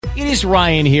It is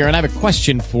Ryan here, and I have a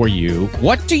question for you.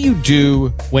 What do you do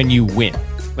when you win?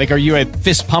 Like, are you a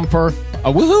fist pumper,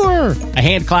 a woohooer, a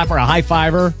hand clapper, a high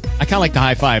fiver? I kind of like the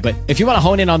high five, but if you want to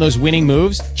hone in on those winning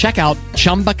moves, check out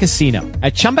Chumba Casino.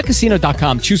 At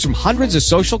ChumbaCasino.com, choose from hundreds of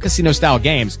social casino-style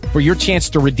games for your chance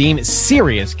to redeem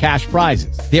serious cash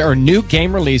prizes. There are new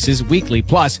game releases weekly,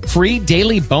 plus free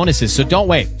daily bonuses. So don't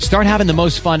wait. Start having the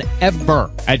most fun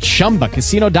ever at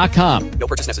ChumbaCasino.com. No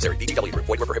purchase necessary. VGW. Void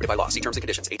where prohibited by law. See terms and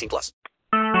conditions. 18+.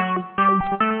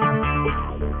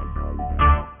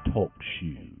 Talk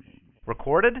shoes.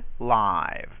 Recorded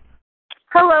live.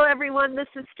 Hello, everyone. This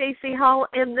is Stacey Hull,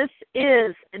 and this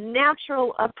is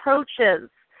Natural Approaches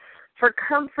for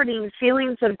Comforting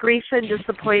Feelings of Grief and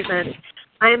Disappointment.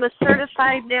 I am a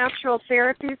certified natural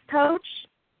therapies coach.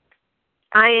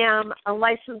 I am a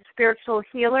licensed spiritual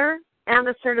healer and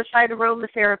a certified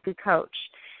aromatherapy coach.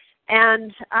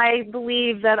 And I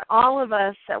believe that all of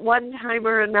us, at one time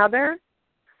or another,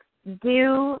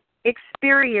 do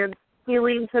experience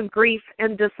feelings of grief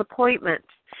and disappointment.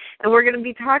 And we're going to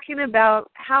be talking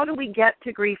about how do we get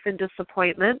to grief and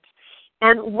disappointment,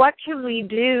 and what can we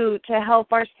do to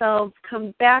help ourselves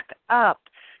come back up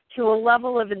to a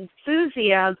level of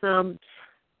enthusiasm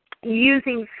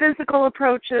using physical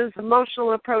approaches,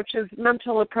 emotional approaches,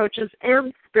 mental approaches,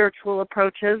 and spiritual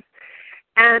approaches.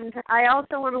 And I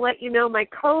also want to let you know my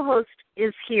co-host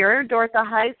is here, Dortha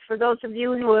Heiss. For those of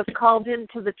you who have called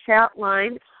into the chat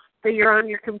line, so you're on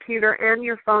your computer and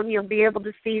your phone, you'll be able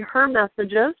to see her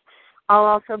messages. I'll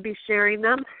also be sharing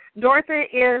them. Dortha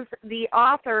is the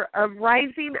author of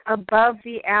Rising Above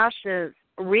the Ashes,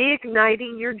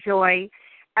 Reigniting Your Joy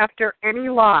After Any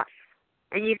Loss.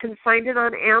 And you can find it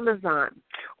on Amazon.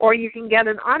 Or you can get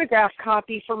an autographed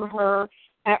copy from her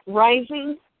at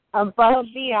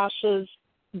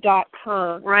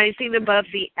risingabovetheashes.com.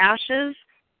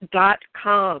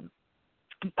 risingabovetheashes.com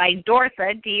by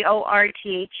Dortha,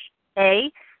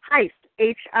 D-O-R-T-H-A, Heiss,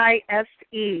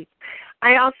 H-I-S-E.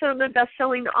 I also am a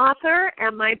best-selling author,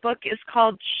 and my book is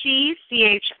called Chi,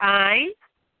 C-H-I,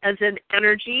 as in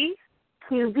energy,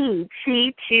 to be,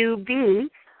 Chi2B,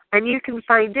 and you can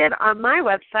find it on my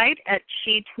website at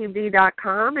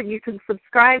chi2b.com, and you can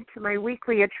subscribe to my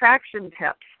weekly attraction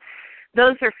tips.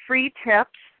 Those are free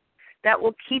tips that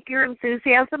will keep your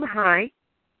enthusiasm high,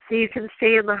 so you can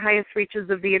stay in the highest reaches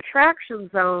of the attraction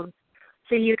zone,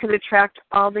 so you can attract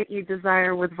all that you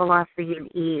desire with velocity and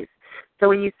ease. So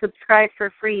when you subscribe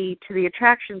for free to the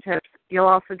attraction tips, you'll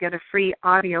also get a free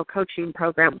audio coaching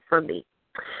program from me.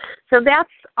 So that's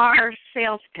our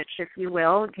sales pitch, if you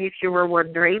will, in case you were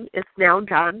wondering. It's now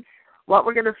done. What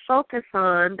we're going to focus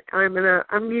on, I'm going to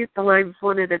unmute the lines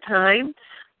one at a time.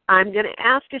 I'm going to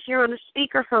ask if you're on a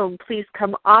speakerphone, please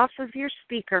come off of your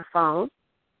speakerphone.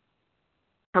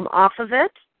 Come off of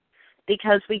it,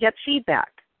 because we get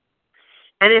feedback.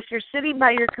 And if you're sitting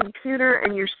by your computer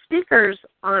and your speakers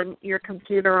on your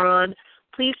computer are on,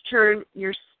 please turn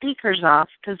your speakers off,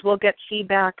 because we'll get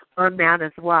feedback on that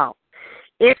as well.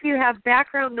 If you have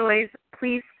background noise,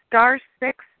 please *6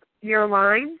 your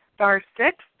line, *6,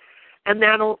 and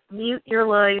that'll mute your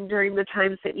line during the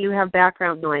times that you have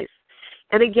background noise.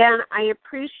 And again, I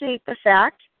appreciate the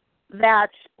fact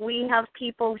that we have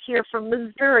people here from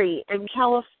Missouri and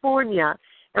California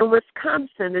and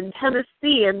Wisconsin and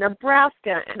Tennessee and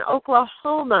Nebraska and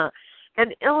Oklahoma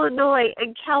and Illinois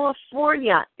and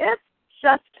California. It's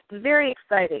just very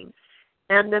exciting,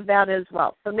 and Nevada as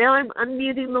well. So now I'm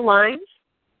unmuting the lines,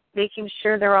 making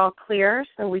sure they're all clear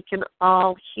so we can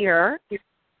all hear.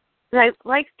 And I'd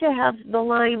like to have the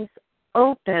lines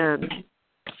open.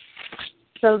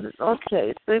 So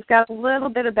we've got a little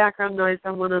bit of background noise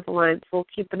on one of the lines. We'll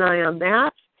keep an eye on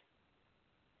that.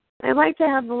 I'd like to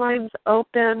have the lines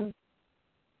open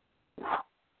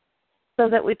so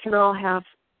that we can all have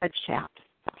a chat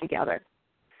together.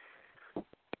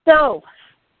 So,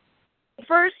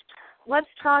 first, let's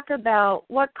talk about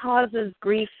what causes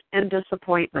grief and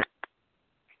disappointment.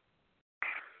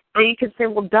 And you can say,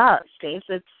 well, duh, Stace,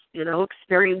 it's,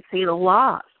 experiencing a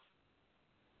loss.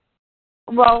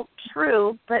 Well,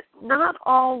 true, but not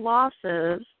all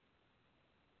losses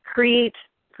create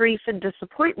grief and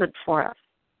disappointment for us.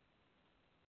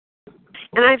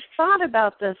 And I've thought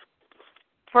about this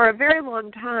for a very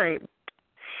long time,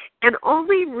 and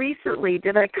only recently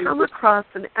did I come across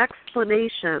an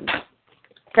explanation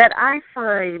that I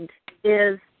find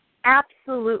is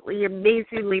absolutely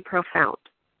amazingly profound.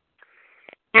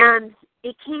 And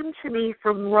it came to me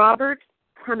from Robert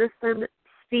Tennyson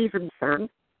Stevenson.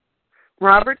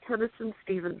 Robert Tennyson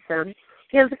Stevenson.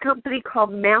 He has a company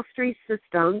called Mastery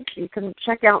Systems. You can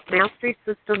check out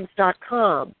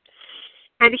masterysystems.com.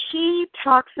 And he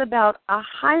talks about a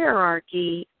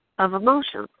hierarchy of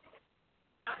emotion.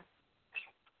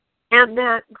 And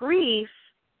that grief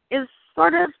is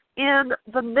sort of in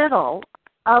the middle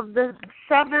of the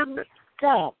 7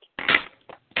 steps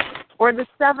or the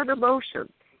 7 emotions.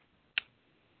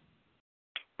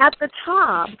 At the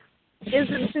top is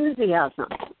enthusiasm.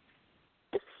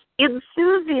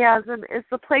 Enthusiasm is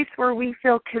the place where we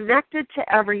feel connected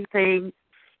to everything,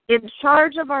 in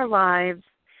charge of our lives,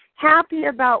 happy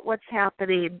about what's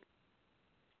happening,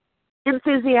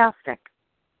 enthusiastic.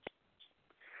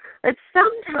 But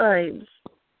sometimes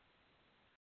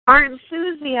our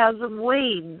enthusiasm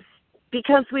wanes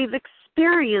because we've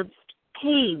experienced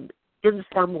pain in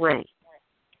some way.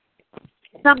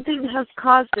 Something has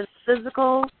caused us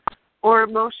physical or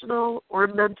emotional or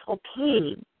mental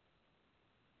pain,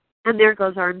 and there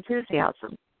goes our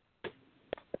enthusiasm.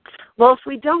 Well, if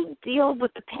we don't deal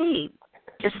with the pain,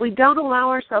 if we don't allow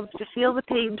ourselves to feel the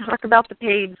pain, talk about the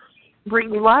pain, bring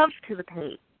love to the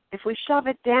pain, if we shove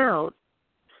it down,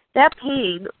 that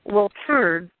pain will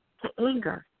turn to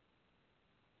anger.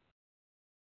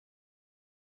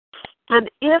 And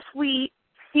if we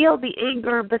feel the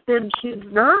anger but then choose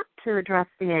not to address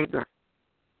the anger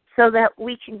so that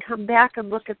we can come back and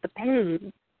look at the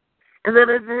pain and then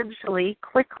eventually,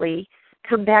 quickly,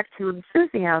 come back to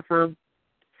enthusiasm,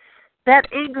 that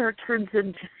anger turns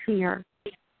into fear.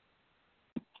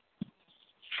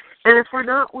 And if we're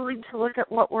not willing to look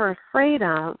at what we're afraid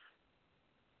of,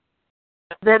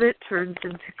 then it turns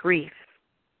into grief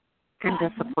and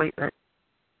disappointment.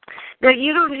 Now,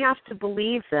 you don't have to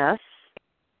believe this.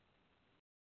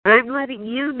 I'm letting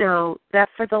you know that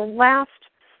for the last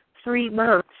 3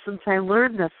 months since I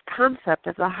learned this concept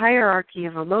of the hierarchy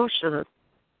of emotions,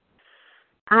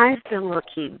 I've been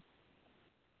looking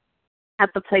at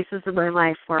the places in my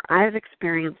life where I've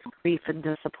experienced grief and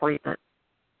disappointment.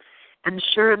 And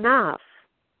sure enough,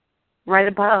 right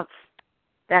above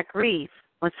that grief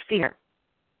was fear.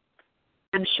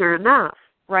 And sure enough,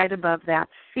 right above that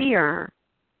fear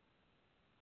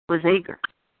was anger.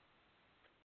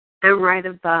 And right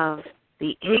above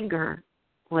the anger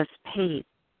was pain.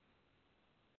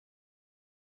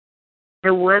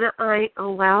 And when I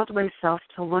allowed myself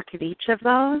to look at each of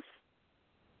those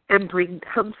and bring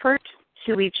comfort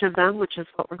to each of them, which is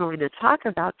what we're going to talk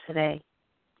about today,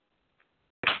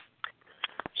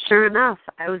 sure enough,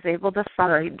 I was able to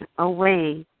find a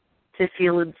way to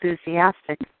feel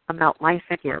enthusiastic about life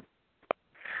again.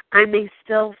 I may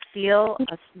still feel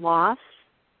a loss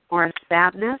or a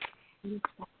sadness, and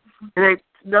it's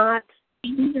not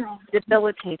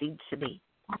debilitating to me.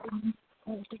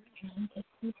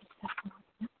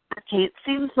 Okay, it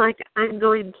seems like I'm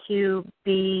going to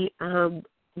be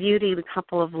muting a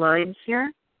couple of lines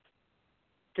here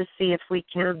to see if we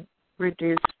can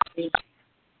reduce the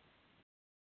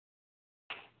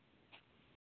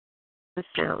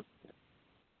sound.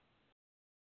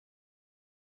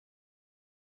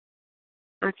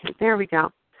 Okay, there we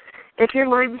go. If your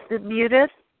line's been muted,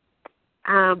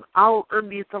 I'll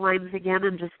unmute the lines again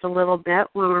in just a little bit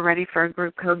when we're ready for a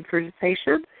group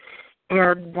conversation.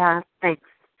 And thanks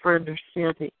for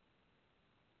understanding.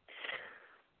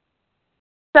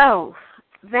 So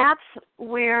that's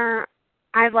where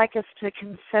I'd like us to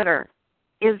consider,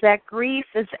 is that grief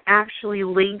is actually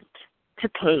linked to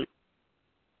pain.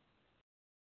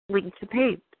 Linked to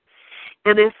pain.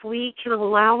 And if we can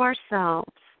allow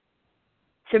ourselves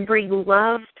to bring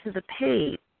love to the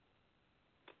pain,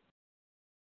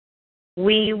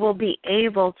 we will be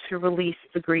able to release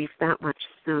the grief that much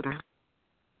sooner.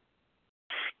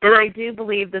 And I do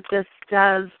believe that this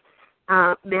does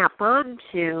map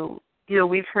onto,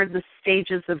 we've heard the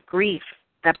stages of grief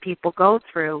that people go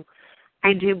through.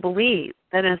 I do believe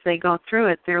that as they go through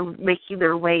it, they're making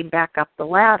their way back up the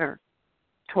ladder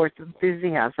towards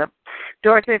enthusiasm.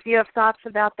 Dorothy, if you have thoughts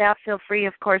about that, feel free,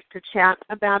 of course, to chat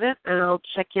about it, and I'll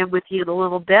check in with you in a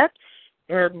little bit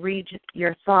and read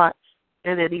your thoughts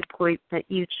at any point that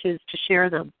you choose to share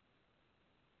them.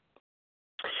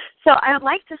 So I'd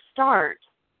like to start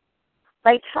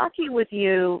by talking with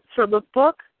you from a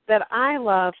book that I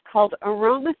love called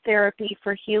Aromatherapy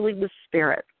for Healing the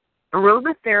Spirit.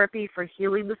 Aromatherapy for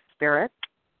Healing the Spirit.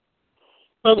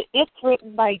 And it's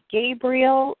written by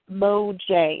Gabriel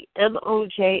Mojay,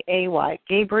 M-O-J-A-Y,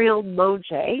 Gabriel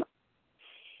Mojay.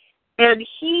 And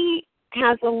he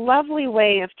has a lovely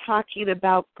way of talking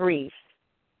about grief.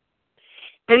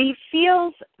 And he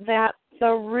feels that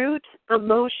the root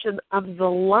emotion of the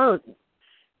lungs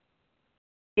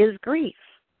is grief.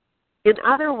 In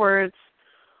other words,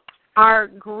 our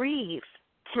grief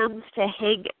tends to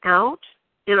hang out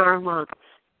in our lungs.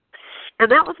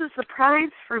 And that was a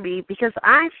surprise for me because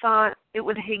I thought it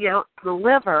would hang out in the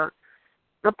liver.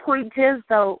 The point is,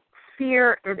 though,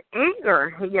 fear, and anger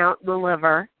hang out in the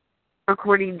liver,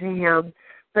 according to him,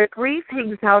 but grief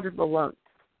hangs out in the lungs.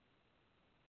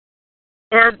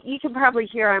 And you can probably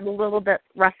hear I'm a little bit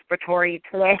respiratory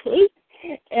today,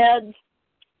 and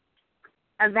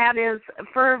that is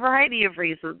for a variety of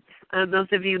reasons. Those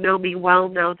of you who know me well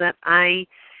know that I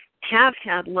have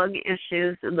had lung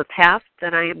issues in the past,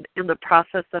 that I am in the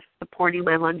process of supporting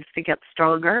my lungs to get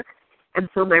stronger, and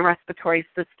so my respiratory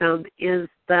system is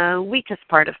the weakest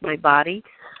part of my body.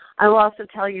 I will also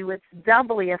tell you it's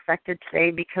doubly affected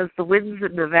today because the winds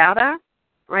in Nevada,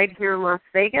 right here in Las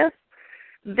Vegas,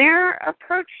 they're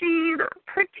approaching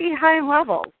pretty high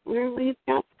levels. We've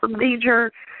got some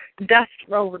major dust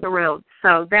rolling around,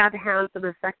 so that has an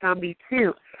effect on me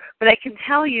too. But I can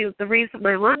tell you the reason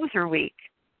my lungs are weak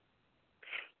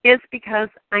is because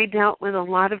I dealt with a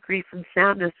lot of grief and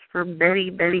sadness for many,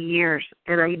 many years,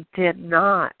 and I did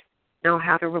not know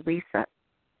how to release it.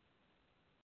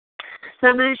 So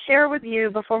I'm going to share with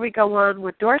you, before we go on,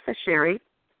 with Dortha sharing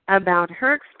about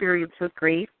her experience with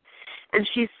grief. And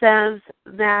she says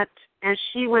that as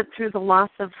she went through the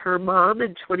loss of her mom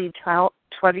in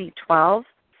 2012,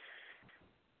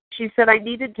 she said, I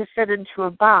needed to fit into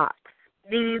a box,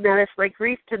 meaning that if my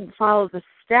grief didn't follow the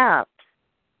steps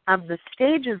of the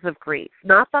stages of grief,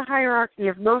 not the hierarchy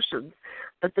of emotions,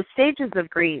 but the stages of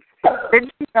grief, then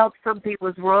she felt something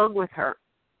was wrong with her.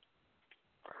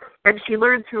 And she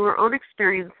learned through her own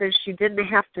experiences she didn't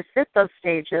have to fit those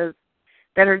stages,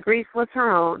 that her grief was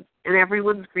her own, and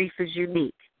everyone's grief is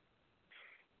unique.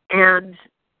 And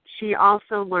she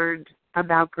also learned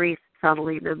about grief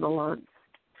settling in the lungs.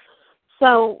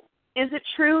 So is it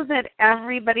true that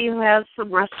everybody who has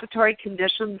some respiratory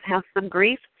conditions has some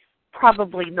grief?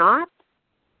 Probably not.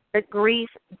 But grief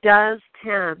does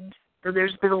tend, and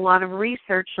there's been a lot of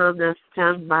research on this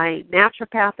done by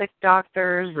naturopathic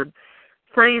doctors and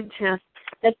scientists,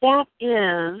 that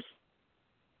is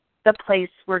the place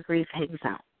where grief hangs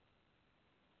out.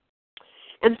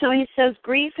 And so he says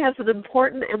grief has an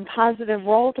important and positive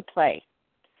role to play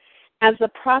as a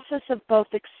process of both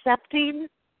accepting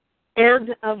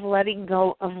and of letting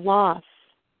go of loss.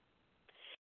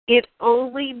 It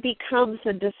only becomes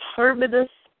a disharmonious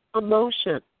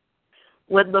emotion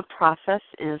when the process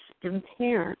is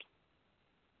impaired.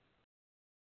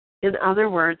 In other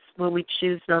words, when we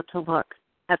choose not to look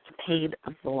at the pain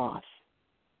of the loss.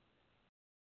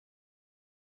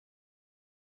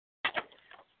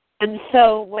 And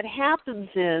so what happens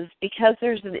is, because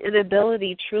there's an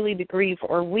inability truly to grieve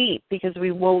or weep because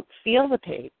we won't feel the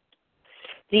pain,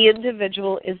 the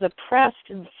individual is oppressed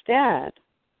instead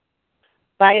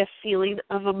by a feeling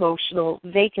of emotional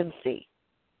vacancy,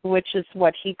 which is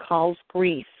what he calls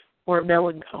grief or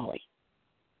melancholy.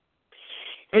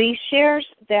 And he shares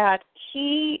that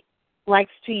he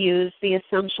likes to use the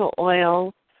essential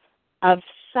oil of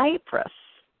cypress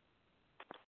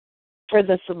for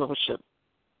this emotion,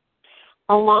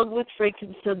 along with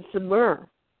frankincense and myrrh.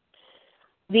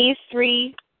 These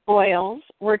three oils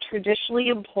were traditionally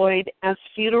employed as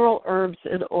funeral herbs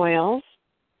and oils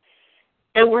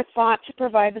and were thought to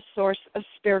provide a source of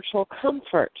spiritual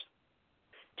comfort,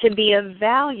 to be of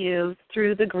value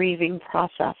through the grieving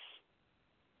process.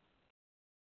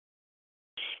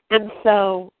 And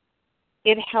so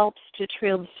it helps to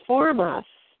transform us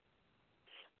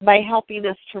by helping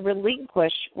us to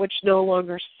relinquish which no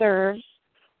longer serves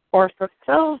or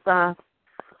fulfills us,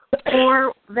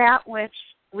 or that which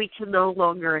we can no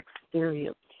longer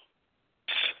experience.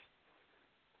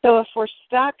 So if we're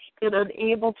stuck and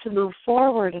unable to move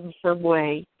forward in some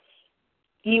way,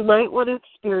 you might want to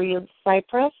experience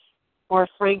cypress or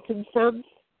frankincense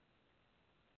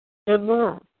and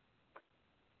myrrh.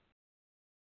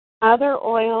 Other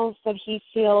oils that he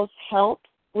feels help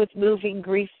with moving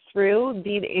grief through and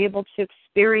being able to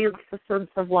experience the sense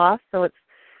of loss so it's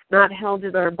not held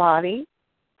in our body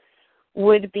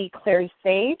would be clary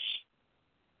sage,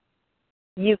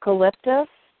 eucalyptus,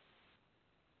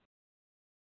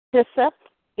 hyssop,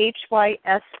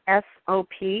 Hyssop,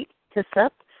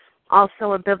 hyssop,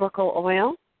 also a biblical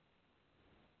oil,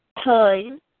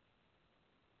 pine,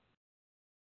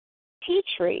 tea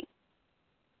tree,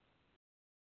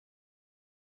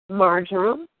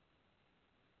 marjoram,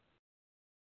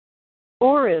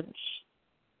 orange,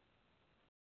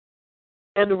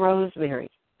 and rosemary.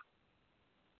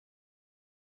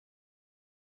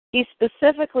 He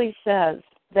specifically says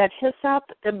that hyssop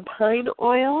and pine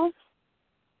oils,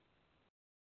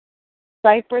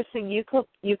 cypress and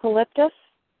eucalyptus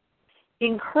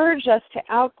encourage us to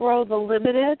outgrow the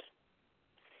limited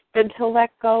and to let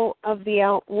go of the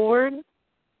outworn.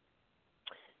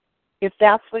 If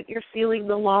that's what you're feeling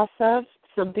the loss of,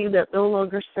 something that no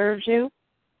longer serves you,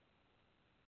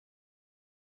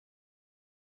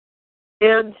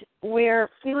 and where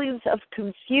feelings of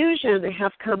confusion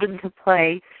have come into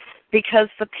play because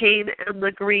the pain and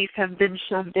the grief have been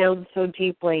shoved down so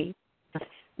deeply,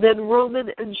 then Roman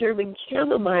and German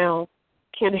chamomile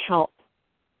can help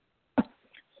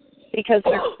because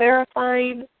they're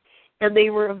clarifying and they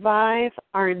revive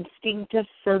our instinctive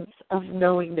sense of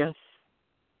knowingness.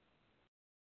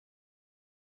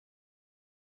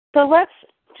 So let's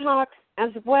talk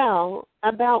as well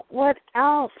about what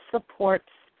else supports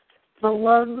the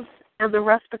lungs and the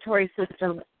respiratory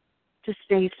system to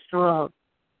stay strong.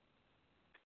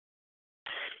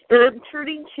 And I'm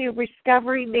turning to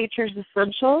Discovering Nature's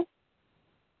Essentials,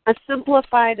 a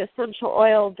simplified essential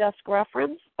oil desk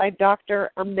reference by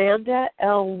Dr. Amanda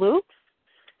L. Lukes.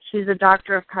 She's a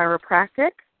doctor of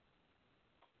chiropractic.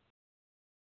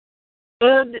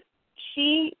 And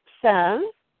she says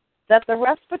that the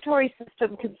respiratory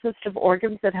system consists of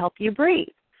organs that help you breathe,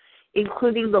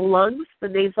 including the lungs, the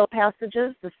nasal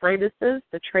passages, the sinuses,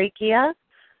 the trachea,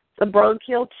 the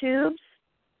bronchial tubes,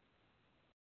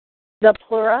 the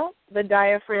pleura, the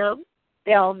diaphragm,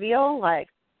 the alveoli.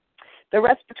 The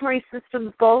respiratory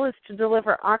system's goal is to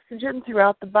deliver oxygen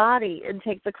throughout the body and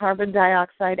take the carbon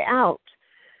dioxide out.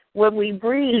 When we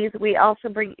breathe, we also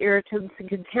bring irritants and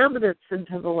contaminants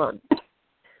into the lungs.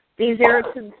 These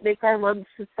irritants make our lungs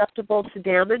susceptible to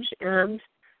damage and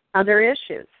other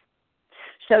issues.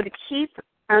 So to keep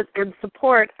and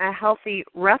support a healthy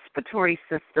respiratory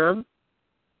system,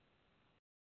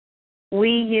 we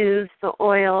use the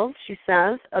oils, she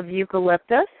says, of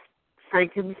eucalyptus,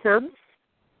 frankincense,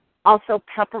 also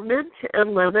peppermint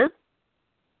and lemon,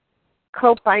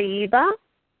 copaiba,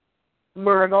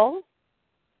 myrtle,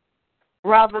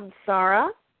 ravensara,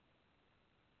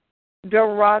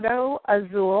 Dorado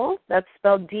Azul, that's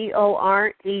spelled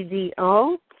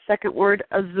D-O-R-A-D-O, second word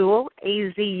Azul,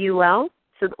 A-Z-U-L.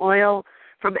 It's an oil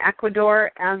from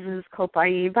Ecuador, as is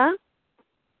copaiba.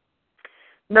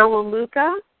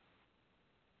 Melaleuca,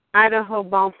 Idaho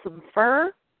balsam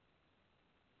fir,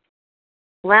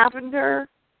 lavender,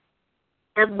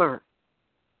 and myrrh.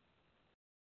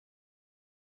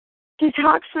 She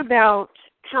talks about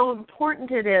how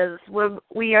important it is when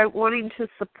we are wanting to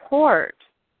support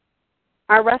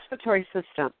our respiratory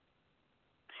system,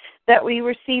 that we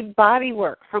receive body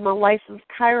work from a licensed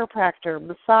chiropractor,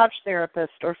 massage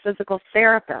therapist, or physical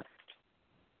therapist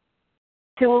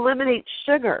to eliminate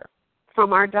sugar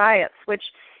from our diets, which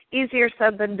easier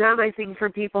said than done, I think, for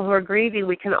people who are grieving.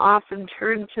 We can often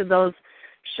turn to those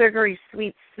sugary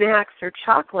sweet snacks or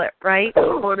chocolate, right? We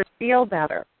want to feel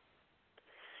better.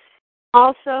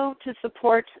 Also, to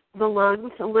support the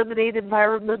lungs, eliminate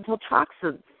environmental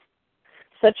toxins,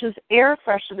 such as air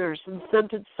fresheners and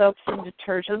scented soaps and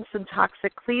detergents and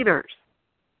toxic cleaners.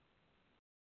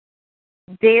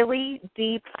 Daily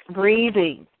deep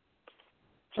breathing.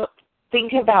 So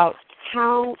think about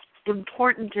how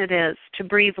important it is to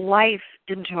breathe life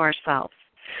into ourselves.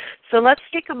 So let's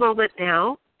take a moment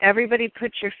now. Everybody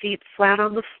put your feet flat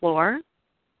on the floor.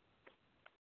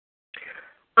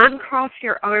 Uncross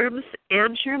your arms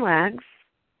and your legs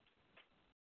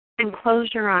and close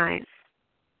your eyes.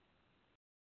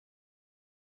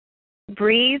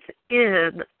 Breathe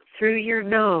in through your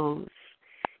nose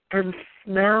and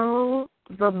smell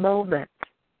the moment.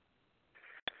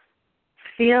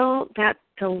 Feel that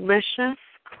delicious,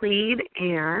 clean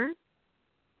air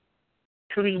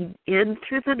coming in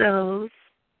through the nose,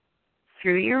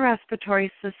 through your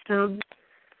respiratory system,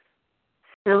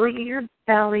 filling your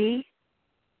belly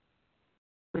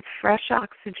with fresh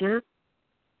oxygen,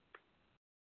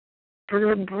 and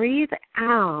then breathe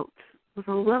out with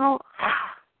a little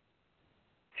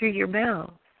through your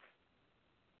mouth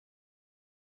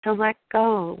to let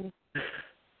go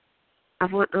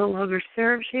of what no longer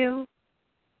serves you,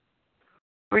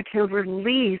 or to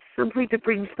release, simply to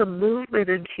bring some movement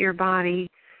into your body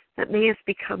that may have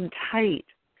become tight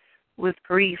with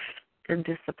grief and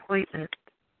disappointment.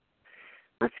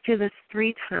 Let's do this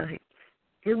 3 times.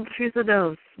 In through the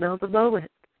nose, smell the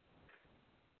moment.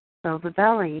 Fill the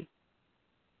belly.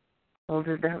 Hold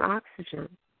in that oxygen.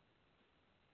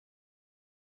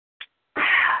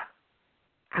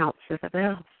 Out through the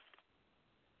mouth.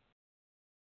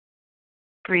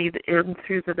 Breathe in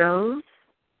through the nose.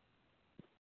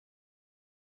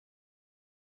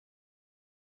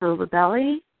 Fill the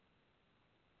belly.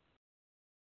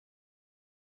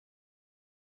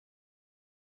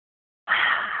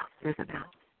 Through the mouth.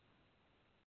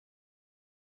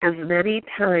 As many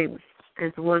times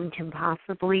as one can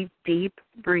possibly deep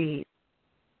breathe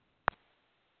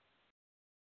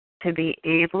to be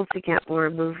able to get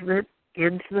more movement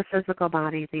into the physical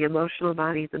body, the emotional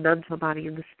body, the mental body,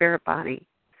 and the spirit body,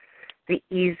 the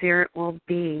easier it will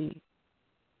be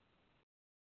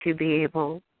to be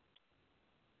able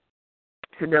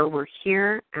to know we're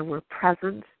here and we're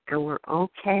present and we're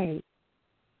okay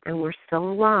and we're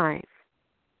still alive.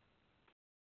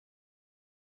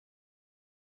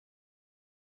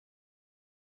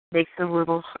 Makes it a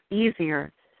little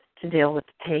easier to deal with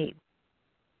the pain.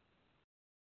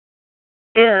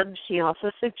 And she also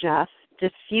suggests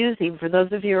diffusing. For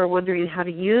those of you who are wondering how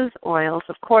to use oils,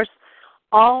 of course,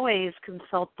 always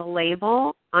consult the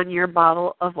label on your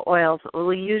bottle of oils.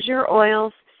 Only use your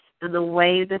oils in the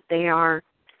way that they are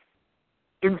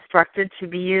instructed to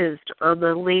be used on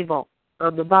the label,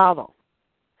 on the bottle.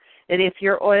 And if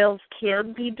your oils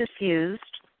can be diffused,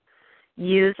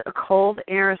 use a cold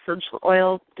air essential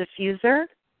oil diffuser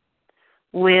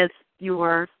with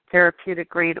your therapeutic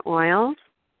grade oils.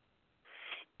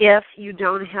 If you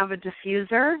don't have a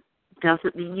diffuser,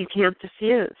 doesn't mean you can't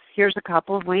diffuse. Here's a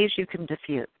couple of ways you can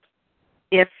diffuse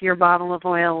if your bottle of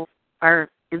oil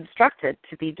are instructed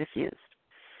to be diffused.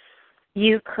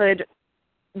 You could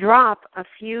drop a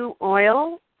few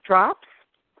oil drops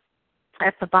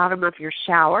at the bottom of your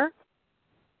shower,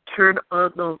 turn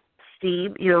on the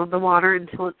steam, the water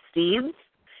until it steams,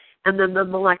 and then the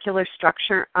molecular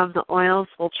structure of the oils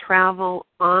will travel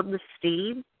on the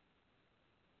steam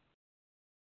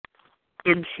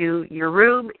into your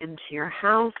room, into your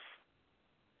house.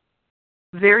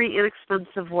 Very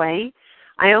inexpensive way.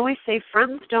 I always say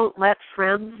friends don't let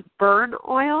friends burn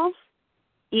oils,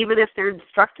 even if they're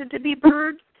instructed to be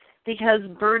burned, because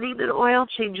burning an oil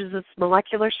changes its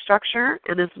molecular structure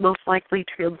and is most likely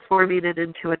transforming it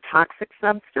into a toxic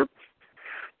substance.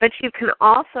 But you can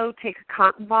also take a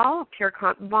cotton ball, a pure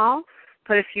cotton ball,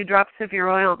 put a few drops of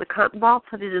your oil in the cotton ball,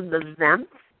 put it in the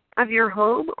vents of your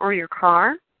home or your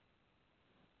car,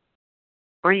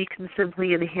 or you can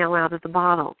simply inhale out of the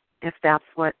bottle if that's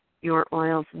what your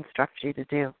oils instruct you to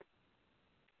do.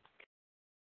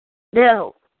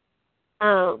 Now,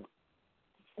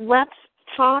 let's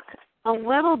talk a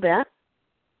little bit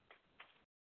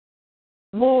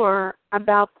more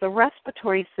about the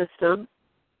respiratory system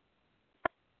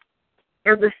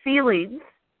and the feelings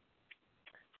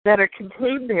that are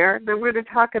contained there. Then we're going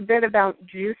to talk a bit about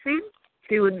juicing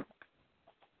to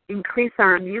increase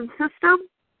our immune system.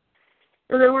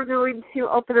 And then we're going to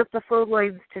open up the phone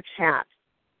lines to chat.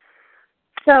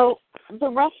 So the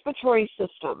respiratory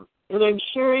system, and I'm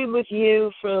sharing with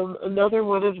you from another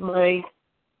one of my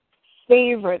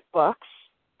favorite books,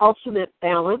 Ultimate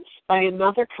Balance, by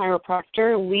another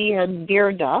chiropractor, Leanne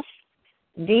Dearduff,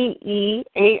 Deardeuff.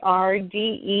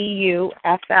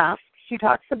 She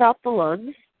talks about the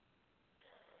lungs.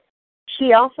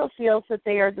 She also feels that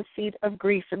they are the seat of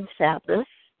grief and sadness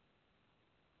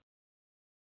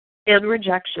and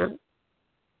rejection.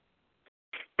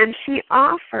 And she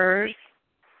offers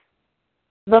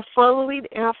the following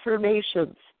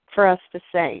affirmations for us to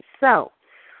say. So,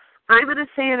 I'm going to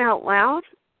say it out loud.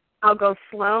 I'll go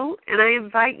slow, and I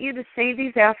invite you to say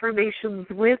these affirmations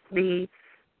with me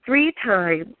 3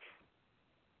 times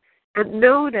and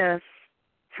notice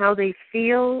how they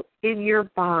feel in your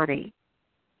body.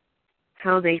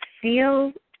 How they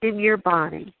feel in your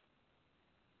body.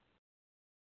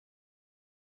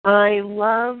 I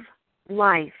love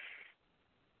life.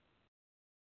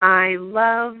 I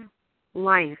love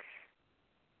life.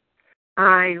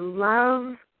 I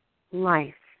love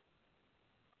life.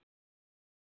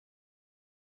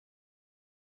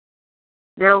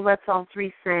 Now let's all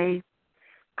 3 say,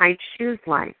 I choose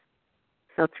life.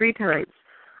 So 3 times.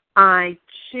 I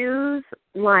choose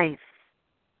life.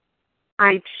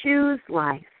 I choose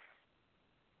life.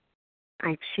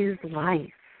 I choose life.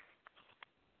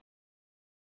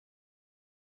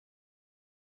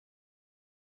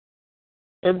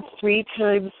 And 3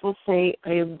 times we'll say,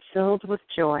 I am filled with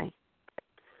joy.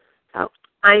 So,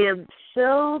 I am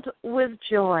filled with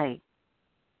joy.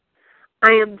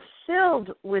 I am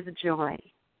filled with joy.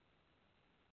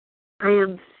 I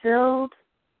am filled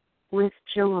with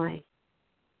joy.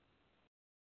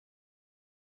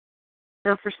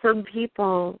 Now, for some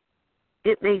people,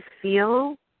 it may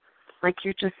feel like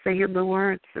you're just saying the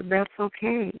words, and that's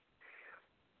okay.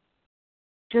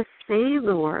 Just saying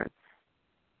the words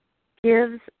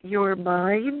gives your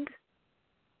mind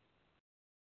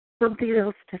something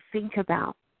else to think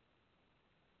about,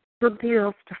 something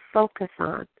else to focus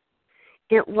on.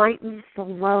 It lightens the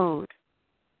load.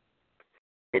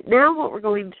 And now what we're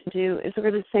going to do is we're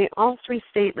going to say all 3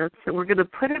 statements, and we're going to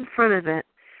put in front of it,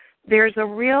 there's a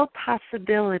real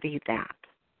possibility that.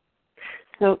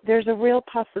 So there's a real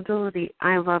possibility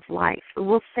I love life. And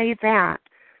we'll say that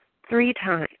 3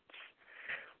 times.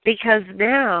 Because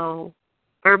now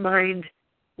our mind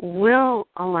will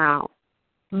allow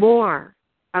more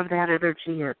of that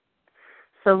energy in.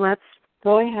 So let's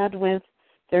go ahead with,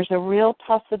 there's a real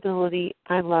possibility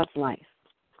I love life.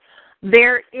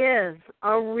 There is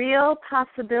a real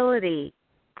possibility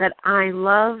that I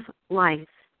love life.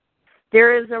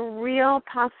 There is a real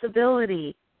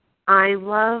possibility I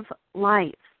love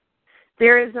life.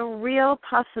 There is a real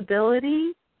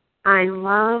possibility I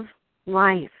love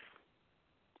life.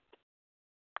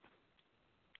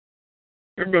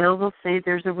 And now we'll say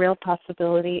there's a real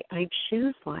possibility I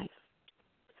choose life.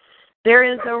 There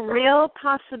is a real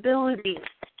possibility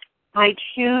I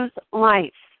choose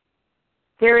life.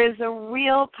 There is a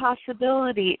real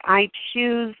possibility I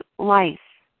choose life.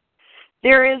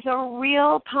 There is a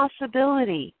real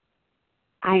possibility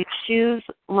I choose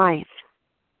life.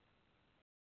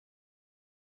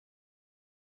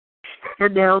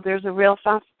 And now there's a real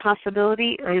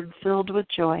possibility I am filled with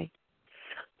joy.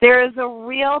 There is a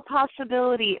real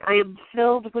possibility I am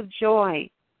filled with joy.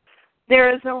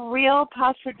 There is a real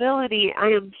possibility I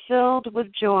am filled with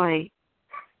joy.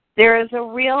 There is a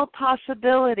real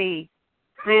possibility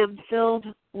I am filled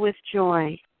with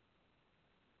joy.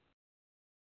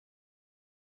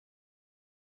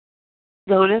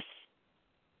 Notice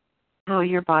how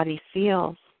your body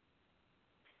feels.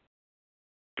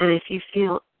 And if you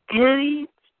feel any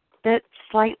bit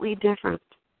slightly different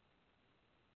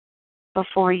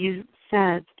before you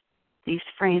said these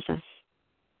phrases.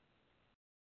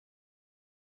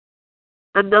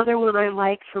 Another one I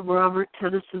like from Robert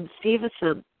Tennyson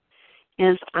Stevenson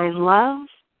is I love,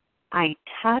 I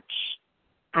touch,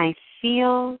 I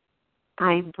feel,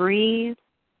 I breathe,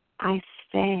 I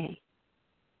stay.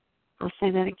 I'll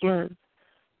say that again.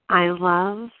 I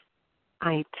love,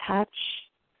 I touch,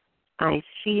 I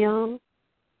feel,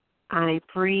 I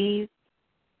breathe,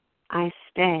 I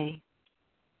stay.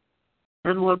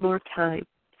 And one more time.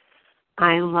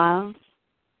 I love,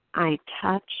 I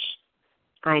touch,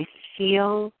 I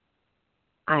feel,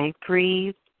 I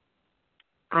breathe,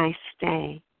 I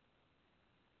stay.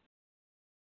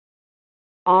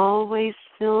 Always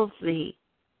fills me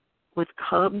with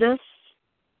calmness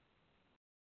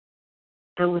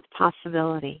and with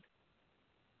possibility.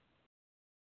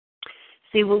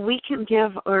 See, when we can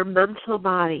give our mental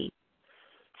body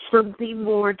something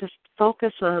more to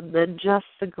focus on than just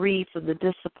the grief and the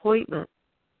disappointment,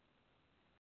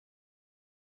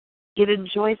 it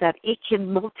enjoys that. It can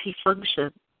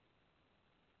multifunction.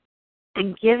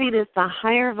 And giving it the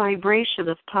higher vibration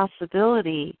of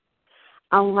possibility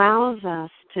allows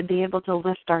us to be able to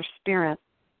lift our spirit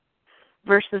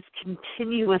versus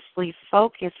continuously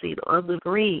focusing on the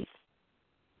grief,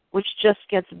 which just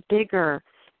gets bigger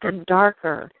and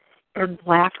darker and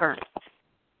blacker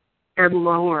and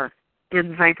lower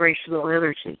in vibrational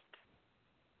energy.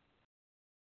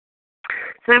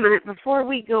 So before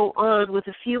we go on with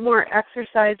a few more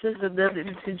exercises and then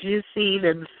into juicing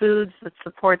and foods that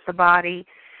support the body,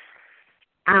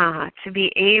 to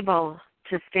be able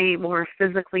to stay more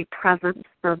physically present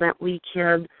so that we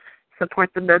can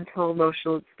support the mental,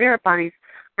 emotional, and spirit bodies,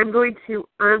 I'm going to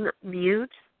unmute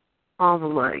all the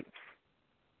lines.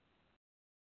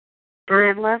 And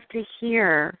I'd love to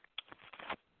hear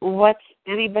what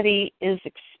anybody is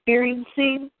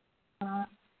experiencing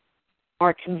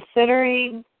or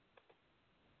considering,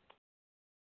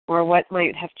 or what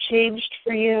might have changed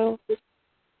for you.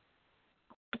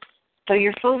 So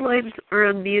your phone lines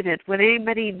are unmuted. Would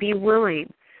anybody be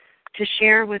willing to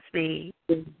share with me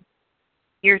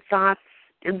your thoughts,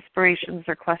 inspirations,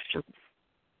 or questions?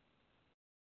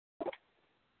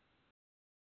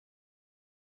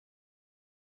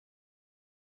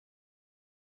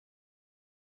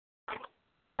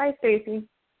 Hi, Stacy.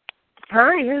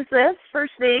 Hi, who's this?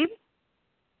 First name?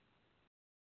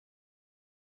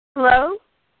 Hello?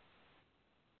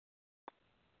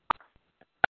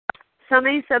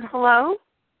 Somebody said hello?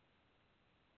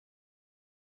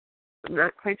 I'm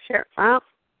not quite sure. Oh,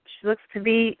 she looks to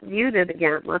be muted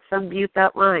again. Let's unmute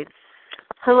that line.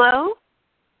 Hello?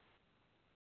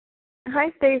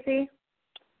 Hi, Stacy.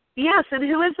 Yes, and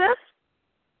who is this?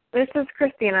 This is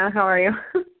Christina. How are you?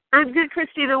 I'm good,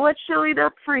 Christina. What's showing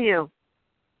up for you?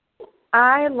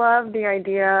 I love the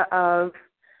idea of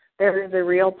there is a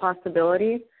real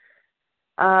possibility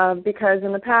because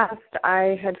in the past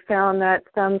I had found that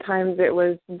sometimes it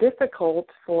was difficult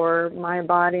for my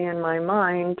body and my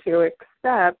mind to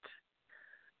accept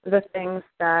the things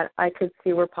that I could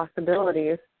see were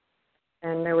possibilities,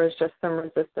 and there was just some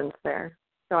resistance there.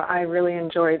 So I really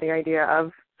enjoy the idea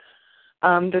of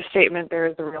the statement, there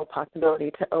is a real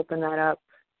possibility, to open that up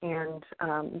and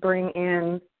bring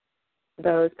in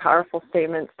those powerful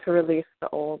statements to release the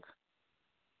old.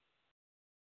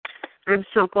 I'm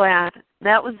so glad.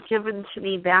 That was given to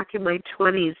me back in my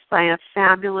 20s by a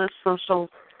fabulous social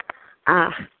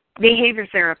behavior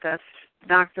therapist,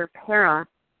 Dr. Clara,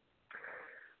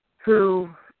 who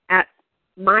at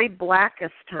my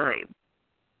blackest time,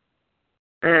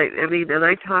 and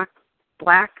I talk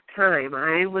black time,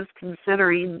 I was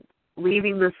considering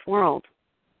leaving this world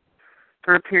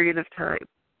for a period of time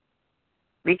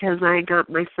because I got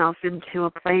myself into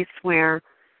a place where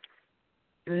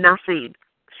nothing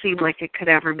seemed like it could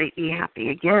ever make me happy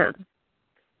again.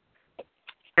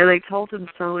 And I told him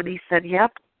so, and he said,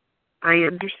 yep, I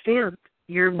understand.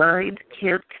 Your mind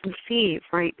can't conceive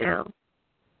right now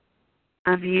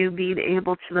of you being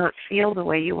able to not feel the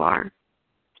way you are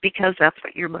because that's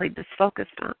what your mind is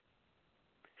focused on.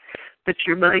 But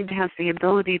your mind has the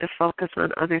ability to focus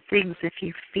on other things if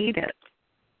you feed it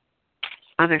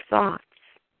other thoughts.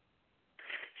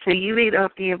 So you may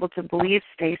not be able to believe,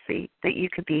 Stacy, that you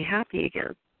could be happy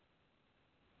again.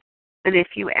 And if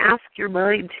you ask your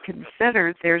mind to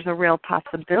consider there's a real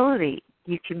possibility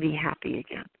you can be happy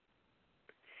again,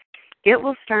 it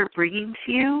will start bringing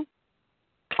to you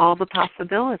all the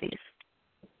possibilities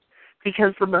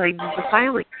because the mind is a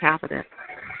filing cabinet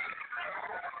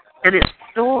and it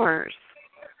stores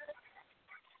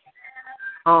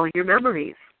all your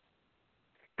memories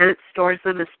and it stores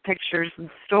them as pictures and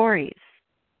stories.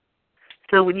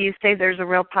 So when you say there's a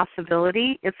real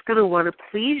possibility, it's going to want to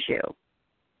please you.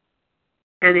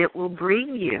 And it will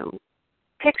bring you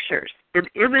pictures and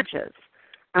images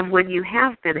of when you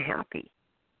have been happy.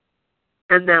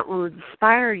 And that will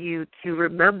inspire you to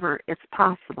remember it's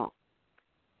possible.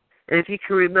 And if you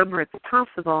can remember it's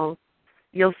possible,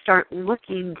 you'll start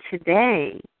looking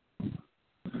today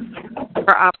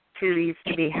for opportunities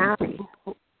to be happy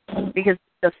because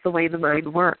that's the way the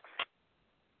mind works.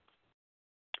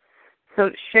 So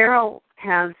Cheryl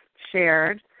has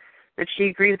shared that she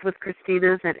agrees with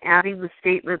Christina that adding the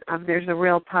statement of there's a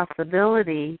real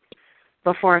possibility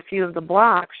before a few of the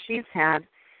blocks she's had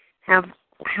have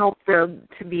helped them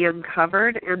to be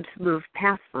uncovered and to move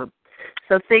past them.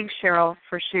 So thanks, Cheryl,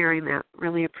 for sharing that.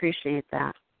 Really appreciate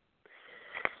that.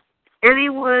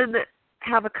 Anyone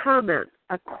have a comment,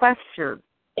 a question?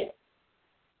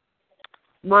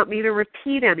 Want me to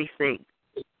repeat anything?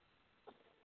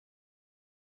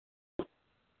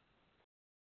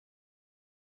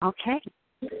 Okay.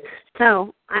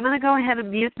 So I'm going to go ahead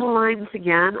and mute the lines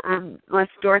again unless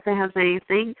Dorothy has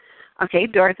anything. Okay,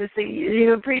 Dorothy, so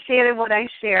you appreciated what I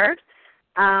shared.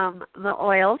 The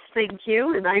oils, thank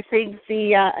you. And I thank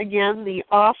the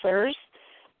authors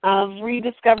of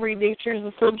Rediscovering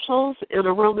Nature's Essentials and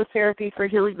Aromatherapy for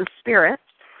Healing the Spirit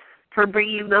for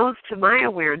bringing those to my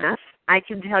awareness. I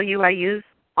can tell you I use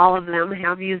all of them,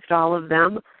 have used all of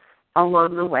them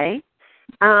along the way.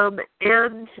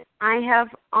 And I have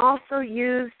also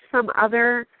used some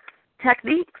other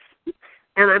techniques,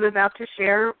 and I'm about to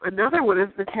share another one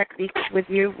of the techniques with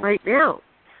you right now.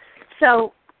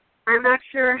 So I'm not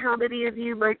sure how many of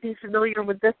you might be familiar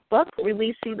with this book,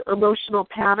 Releasing Emotional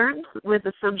Patterns with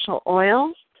Essential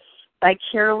Oils by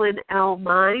Carolyn L.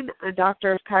 Mein, a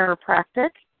doctor of chiropractic.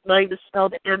 Mein is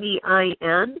spelled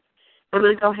M-E-I-N. I'm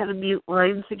going to go ahead and mute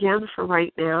lines again for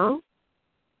right now.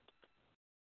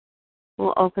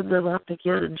 We'll open them up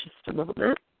again in just a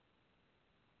moment.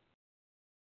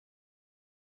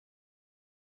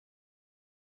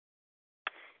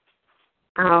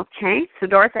 Okay, so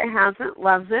Dorothy has it,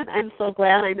 loves it. I'm so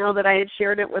glad. I know that I had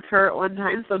shared it with her at one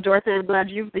time, so Dorothy, I'm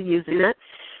glad you've been using it.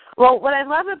 Well, what I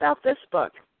love about this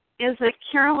book is that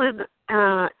Carolyn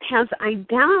has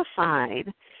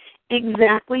identified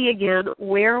exactly, again,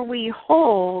 where we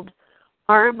hold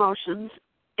our emotions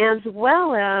as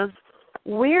well as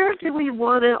where do we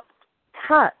want to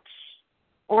touch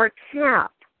or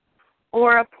tap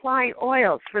or apply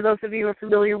oils? For those of you who are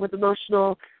familiar with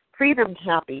emotional freedom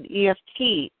tapping,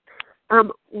 EFT,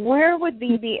 where would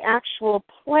be the actual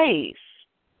place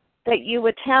that you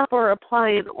would tap or apply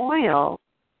an oil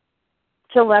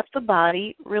to let the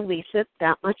body release it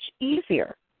that much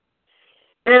easier?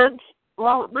 And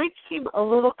while it might seem a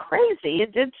little crazy,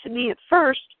 it did to me at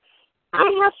first,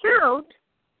 I have found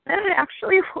that it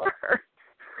actually works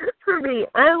for me.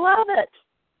 I love it.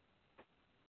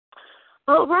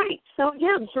 All right. So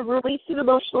again, for Releasing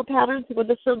Emotional Patterns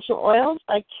with Essential Oils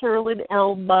by Carolyn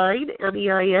L. Mein,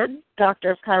 M-E-I-N,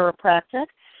 Doctor of Chiropractic,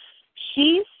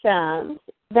 she says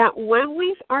that when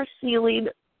we are feeling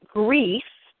grief,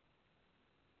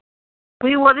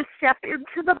 we want to step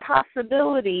into the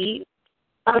possibility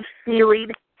of feeling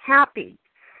happy.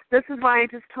 This is why I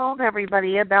just told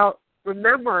everybody about,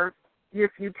 remember,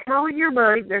 if you tell in your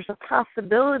mind there's a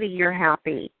possibility you're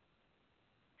happy,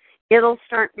 it'll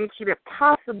start making it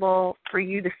possible for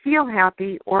you to feel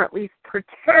happy, or at least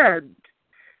pretend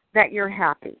that you're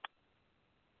happy.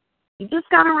 You just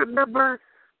got to remember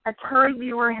a time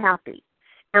you were happy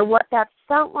and what that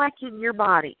felt like in your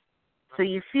body. So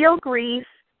you feel grief.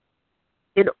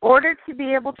 In order to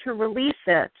be able to release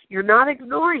it, you're not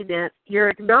ignoring it, you're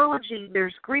acknowledging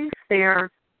there's grief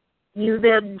there. You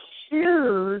then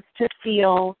choose to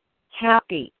feel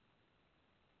happy.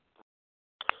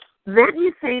 Then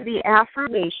you say the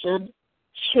affirmation,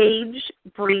 change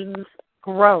brings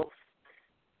growth.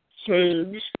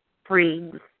 Change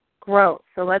brings growth.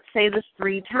 So let's say this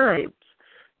 3 times.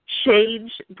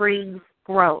 Change brings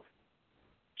growth.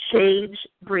 Change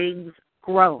brings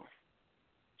growth.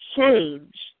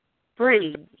 Change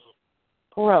brings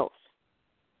growth.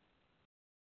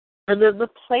 And then the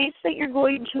place that you're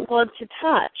going to want to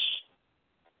touch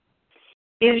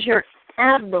is your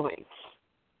adenoids.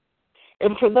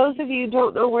 And for those of you who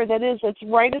don't know where that is, it's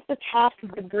right at the top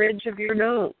of the bridge of your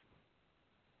nose.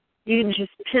 You can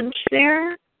just pinch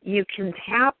there. You can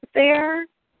tap there.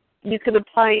 You can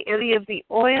apply any of the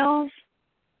oils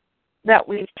that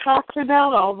we've talked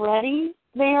about already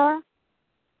there.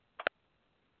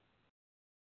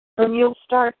 And you'll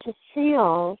start to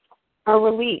feel a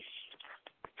release.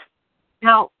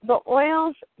 Now, the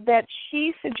oils that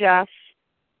she suggests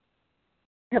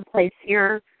to place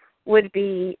here would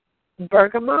be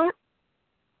bergamot,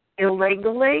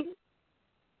 ylang-ylang,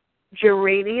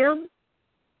 geranium,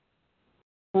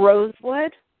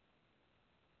 rosewood,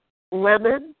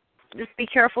 lemon. Just be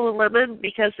careful of lemon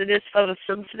because it is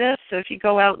photosensitive. So if you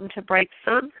go out into bright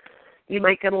sun, you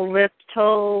might get a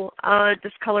little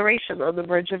discoloration on the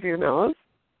bridge of your nose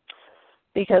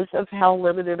because of how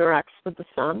lemon interacts with the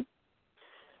sun.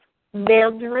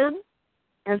 Mandarin,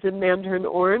 as in mandarin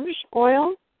orange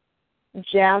oil,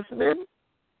 jasmine,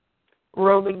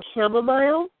 Roman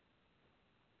chamomile,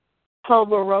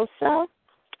 palmarosa,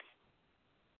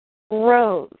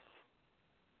 rose.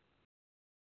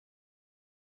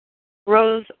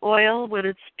 Rose oil when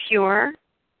it's pure,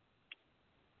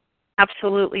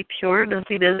 absolutely pure,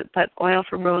 nothing in it but oil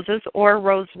from roses, or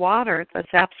rose water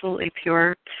that's absolutely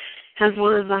pure, has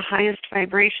one of the highest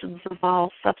vibrations of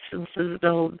all substances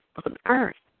known on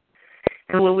earth.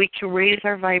 And when we can raise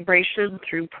our vibration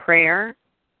through prayer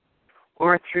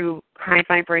or through high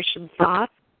vibration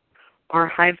thoughts or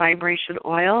high vibration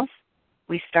oils,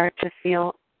 we start to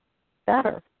feel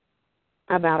better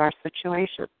about our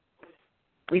situation.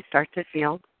 We start to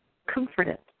feel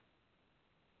comforted.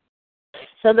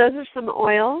 So those are some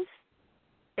oils,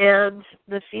 and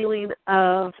the feeling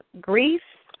of grief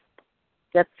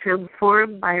gets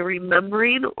transformed by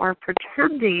remembering or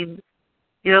pretending.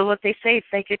 You know what they say,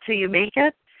 fake it till you make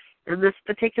it? In this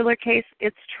particular case,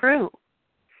 it's true.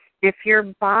 If your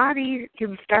body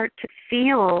can start to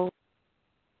feel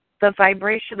the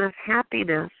vibration of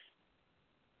happiness,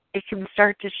 it can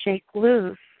start to shake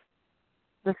loose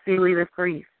the feeling of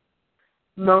grief,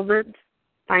 moment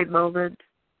by moment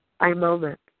by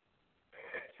moment.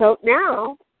 So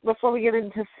now, before we get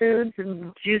into foods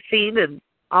and juicing and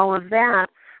all of that,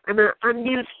 I'm going to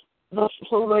unmute those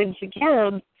phone lines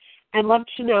again and let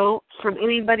you know from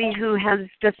anybody who has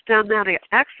just done that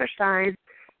exercise,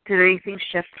 did anything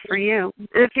shift for you?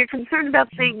 And if you're concerned about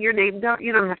saying your name,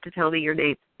 you don't have to tell me your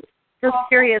name. Just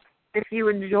curious if you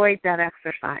enjoyed that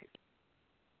exercise.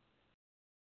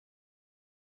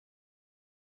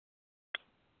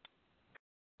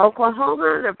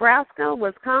 Oklahoma, Nebraska,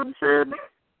 Wisconsin,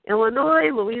 Illinois,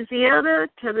 Louisiana,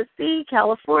 Tennessee,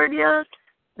 California,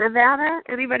 Nevada.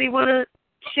 Anybody want to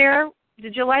share?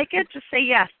 Did you like it? Just say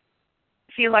yes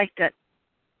if you liked it.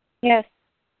 Yes.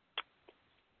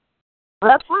 Well,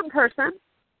 that's one person.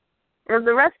 And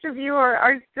the rest of you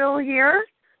are still here.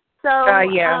 So,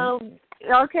 yeah.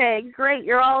 Okay, great.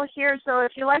 You're all here. So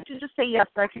if you like to just say yes,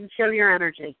 I can show your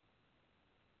energy.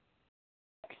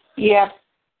 Yeah.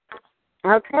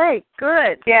 Okay,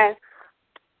 good. Yes.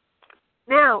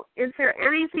 Now, is there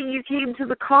anything you came to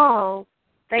the call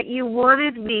that you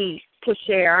wanted me to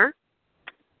share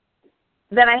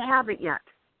that I haven't yet?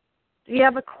 Do you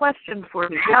have a question for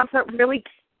me? Now's a really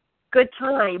good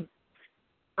time.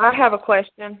 I have a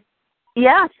question.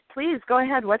 Yes, please, go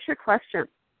ahead. What's your question?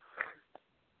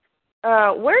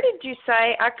 Where did you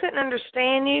say, I couldn't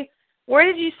understand you, where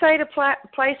did you say to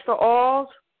place the oils?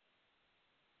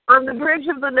 On the bridge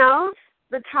of the nose,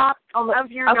 the top of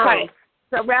your nose.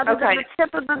 So rather than the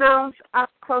tip of the nose, up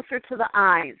closer to the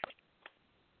eyes.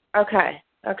 Okay.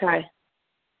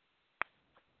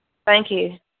 Thank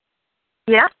you.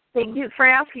 Yeah, thank you for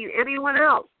asking. Anyone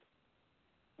else?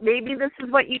 Maybe this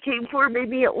is what you came for,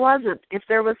 maybe it wasn't. If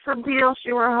there was something else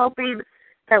you were hoping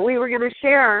that we were going to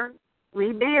share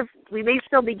We may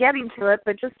still be getting to it,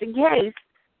 but just in case,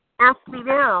 ask me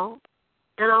now,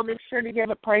 and I'll make sure to give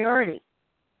it priority.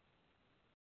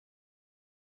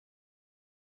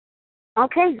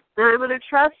 Okay, now I'm going to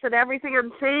trust that everything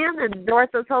I'm saying, and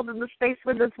Dorothy's holding the space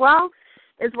with as well,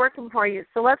 is working for you.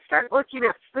 So let's start looking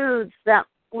at foods that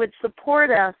would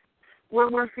support us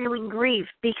when we're feeling grief,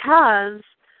 because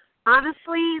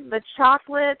honestly, the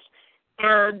chocolate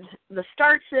and the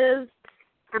starches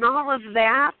and all of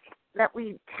that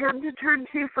we tend to turn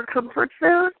to for comfort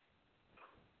food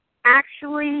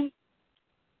actually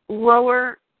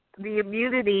lower the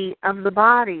immunity of the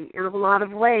body in a lot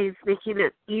of ways, making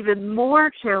it even more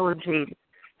challenging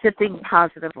to think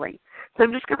positively. So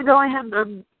I'm just going to go ahead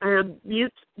and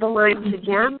mute the lines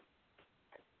again.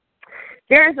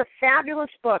 There is a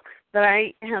fabulous book that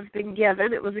I have been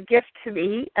given. It was a gift to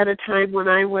me at a time when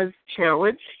I was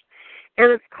challenged,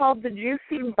 and it's called The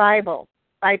Juicing Bible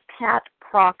by Pat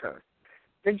Crocker.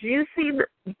 The Juicing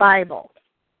Bible.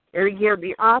 And again,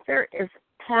 the author is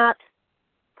Pat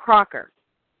Crocker.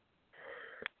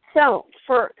 So,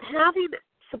 for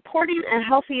supporting a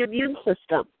healthy immune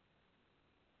system,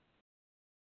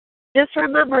 just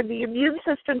remember the immune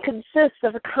system consists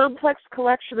of a complex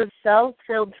collection of cells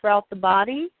found throughout the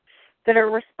body that are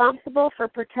responsible for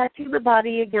protecting the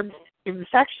body against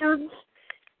infections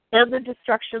and the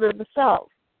destruction of the cells.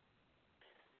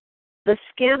 The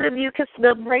skin and mucous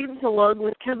membranes, along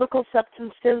with chemical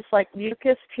substances like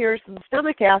mucus, tears, and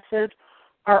stomach acid,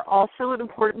 are also an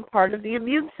important part of the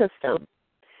immune system,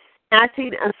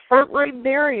 acting as frontline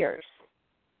barriers.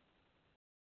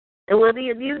 And when the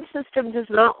immune system does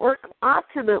not work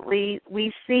optimally,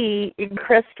 we see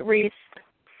increased risk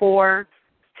for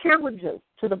challenges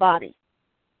to the body.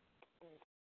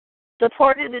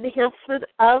 Support and enhancement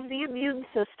of the immune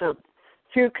system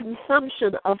through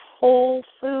consumption of whole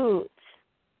foods,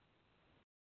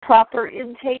 proper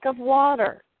intake of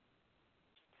water,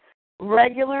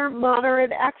 regular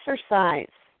moderate exercise,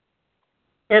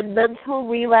 and mental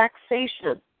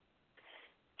relaxation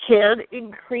can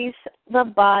increase the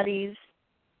body's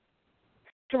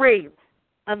strength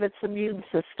of its immune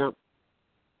system.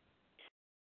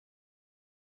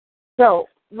 So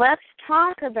let's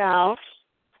talk about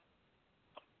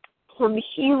some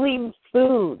healing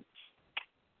foods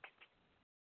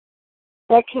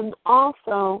that can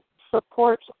also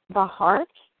support the heart,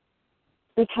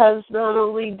 because not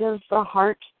only does the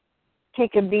heart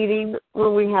take a beating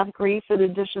when we have grief in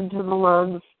addition to the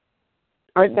lungs,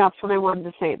 or that's what I wanted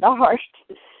to say, the heart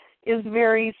is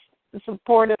very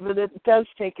supportive and it does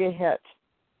take a hit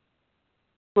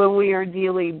when we are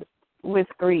dealing with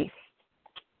grief.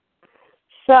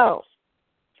 So,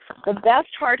 the best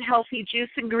heart-healthy juice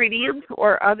ingredients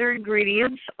or other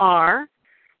ingredients are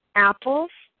apples,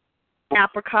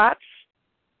 apricots,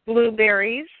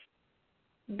 blueberries,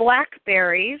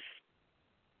 blackberries,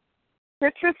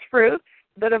 citrus fruits,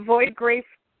 but avoid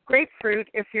grapefruit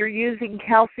if you're using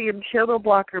calcium channel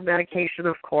blocker medication,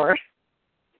 of course,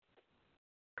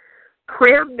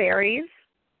 cranberries,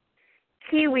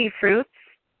 kiwi fruits,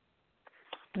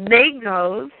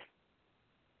 mangoes,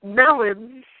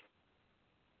 melons,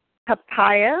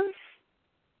 papayas,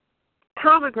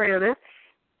 pomegranates,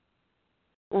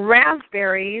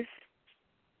 raspberries,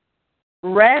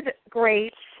 red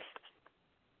grapes,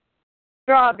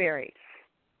 strawberries.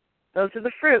 Those are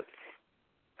the fruits.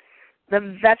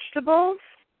 The vegetables,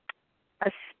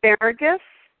 asparagus,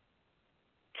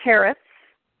 carrots,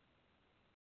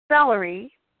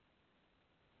 celery,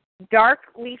 dark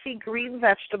leafy green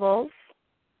vegetables,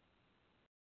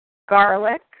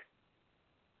 garlic,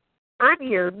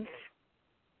 onions,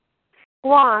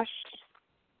 squash,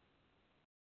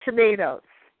 tomatoes.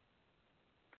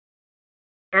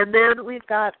 And then we've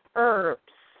got herbs.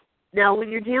 Now, when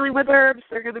you're dealing with herbs,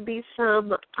 there are going to be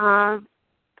some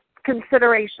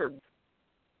considerations.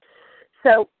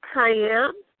 So,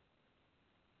 cayenne,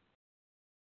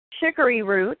 chicory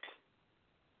root,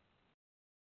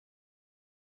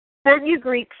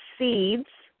 fenugreek seeds,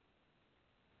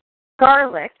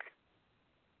 garlic,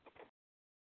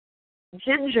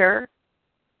 ginger,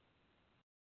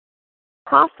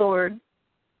 hawthorn,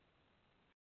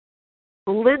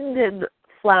 linden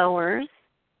flowers,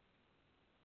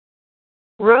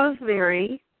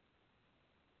 rosemary,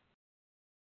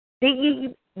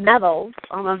 stinging nettles,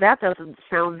 although that doesn't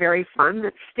sound very fun,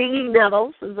 but stinging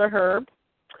nettles is a herb,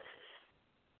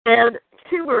 and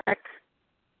turmeric,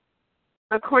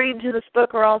 according to this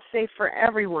book, are all safe for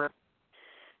everyone.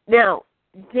 Now,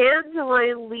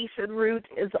 dandelion leaf and root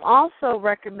is also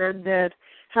recommended.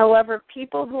 However,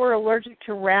 people who are allergic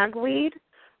to ragweed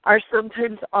are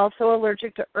sometimes also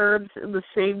allergic to herbs in the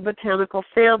same botanical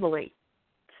family.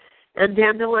 and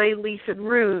dandelion leaf and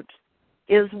root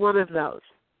is one of those.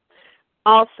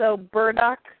 Also,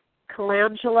 burdock,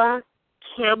 calendula,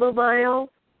 chamomile,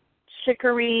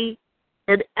 chicory,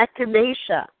 and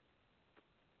echinacea.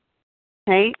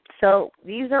 Okay, so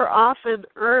these are often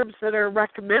herbs that are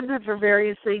recommended for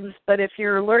various things, but if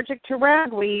you're allergic to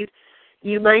ragweed,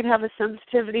 you might have a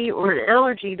sensitivity or an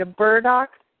allergy to burdock,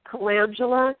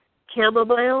 calendula,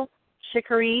 chamomile,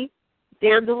 chicory,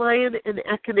 dandelion, and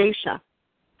echinacea.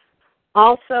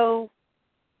 Also,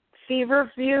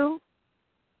 feverfew,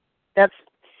 it's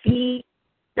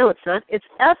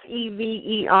F-E-V-E-R-F-E-W,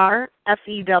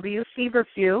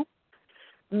 feverfew,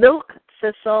 milk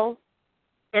thistle,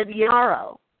 and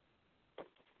yarrow.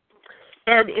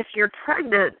 And if you're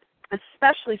pregnant,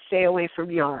 especially stay away from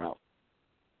yarrow.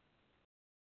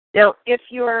 Now, if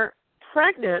you're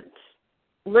pregnant,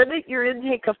 limit your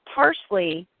intake of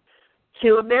parsley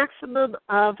to a maximum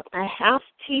of a half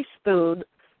teaspoon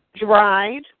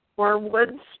dried or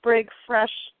 1 sprig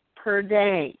fresh per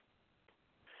day.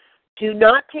 Do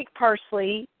not take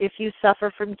parsley if you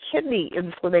suffer from kidney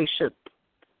inflammation.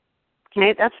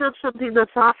 Okay, that's not something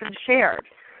that's often shared.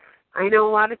 I know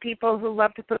a lot of people who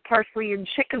love to put parsley in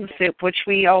chicken soup, which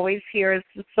we always hear is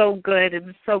so good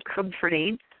and so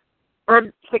comforting.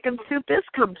 And chicken soup is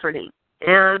comforting.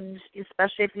 And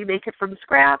especially if you make it from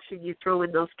scratch and you throw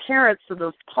in those carrots and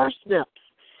those parsnips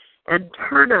and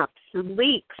turnips and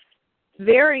leeks,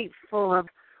 very full of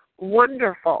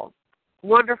wonderful,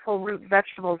 wonderful root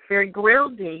vegetables, very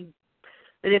grounding.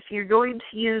 But if you're going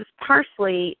to use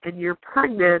parsley and you're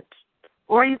pregnant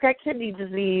or you've got kidney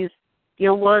disease,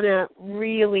 you'll want to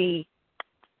really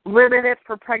limit it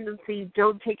for pregnancy.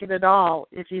 Don't take it at all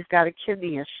if you've got a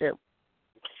kidney issue.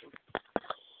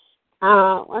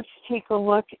 Let's take a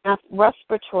look at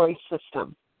respiratory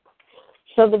system.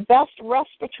 So the best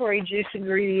respiratory juice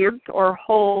ingredients or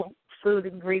whole food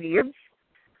ingredients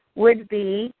would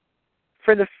be,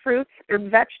 for the fruits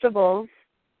and vegetables,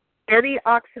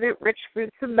 antioxidant-rich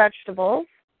fruits and vegetables,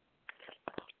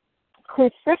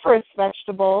 cruciferous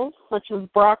vegetables such as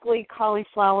broccoli,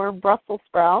 cauliflower, Brussels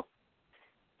sprouts,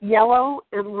 yellow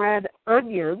and red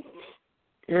onions,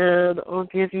 and I'll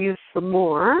give you some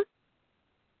more.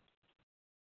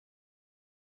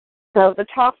 So the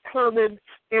top common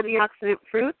antioxidant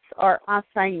fruits are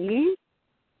acai,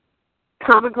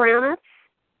 pomegranates,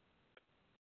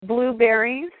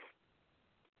 blueberries,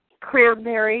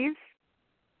 cranberries,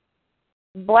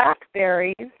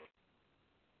 blackberries,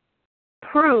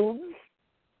 prunes,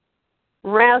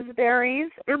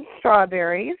 raspberries, and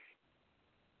strawberries,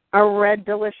 a red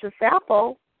delicious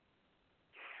apple,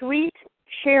 sweet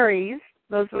cherries,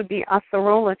 those would be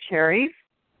acerola cherries,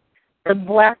 and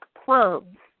black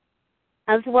plums,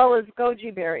 as well as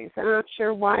goji berries. I'm not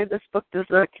sure why this book does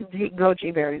not contain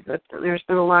goji berries, but there's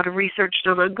been a lot of research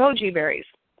done on goji berries,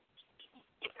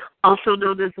 also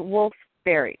known as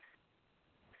wolfberries.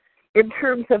 In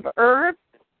terms of herbs,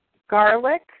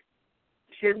 garlic,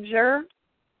 ginger,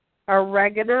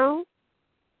 oregano,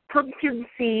 pumpkin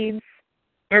seeds,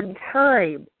 and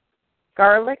thyme.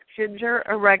 Garlic, ginger,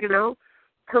 oregano,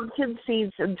 pumpkin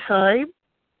seeds, and thyme.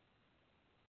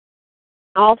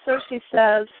 Also, she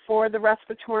says, for the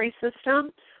respiratory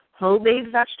system,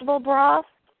 homemade vegetable broth,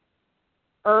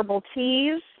 herbal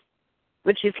teas,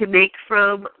 which you can make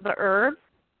from the herbs,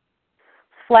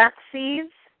 flax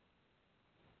seeds,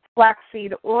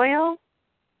 flaxseed oil,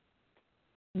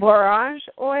 borage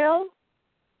oil,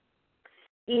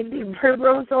 evening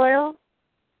primrose oil,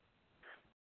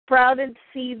 sprouted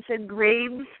seeds and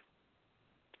grains,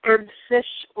 and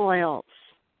fish oils.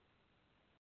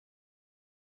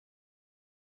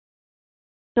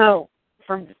 So,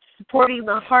 for supporting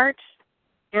the heart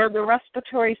and the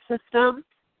respiratory system,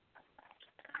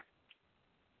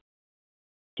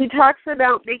 she talks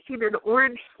about making an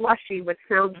orange slushy, which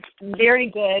sounds very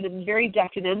good and very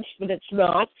decadent, but it's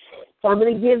not. So I'm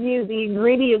going to give you the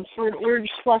ingredients for an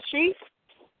orange slushy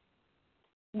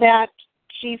that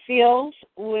she feels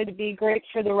would be great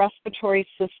for the respiratory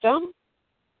system.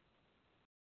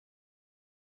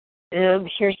 And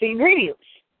here's the ingredients.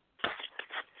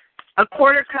 A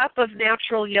quarter cup of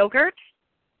natural yogurt,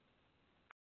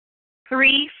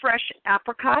 3 fresh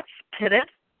apricots pitted,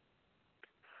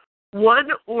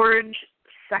 1 orange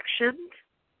sectioned,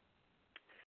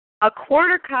 a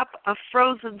quarter cup of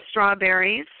frozen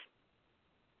strawberries.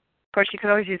 Of course, you can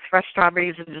always use fresh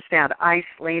strawberries and just add ice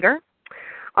later.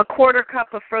 A quarter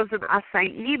cup of frozen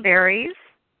acai berries.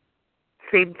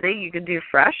 Same thing, you can do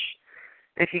fresh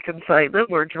if you can find them,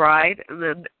 or dried, and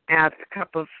then add a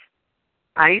cup of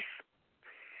ice.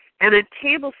 And a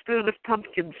tablespoon of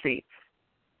pumpkin seeds.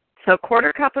 So a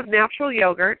quarter cup of natural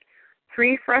yogurt,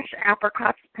 3 fresh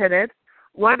apricots pitted,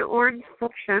 1 orange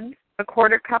section, a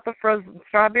quarter cup of frozen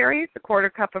strawberries, a quarter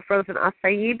cup of frozen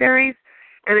acai berries,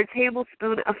 and a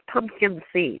tablespoon of pumpkin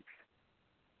seeds.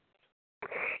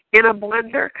 In a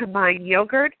blender, combine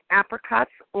yogurt,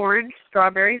 apricots, orange,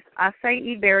 strawberries,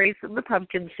 acai berries, and the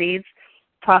pumpkin seeds.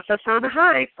 Process on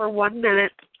high for 1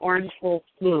 minute. Orange will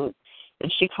smooth.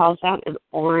 And she calls that an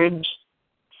orange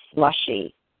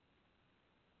slushy.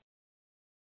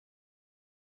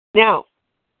 Now,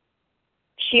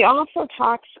 she also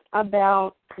talks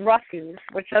about roughies,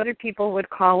 which other people would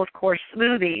call, of course,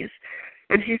 smoothies.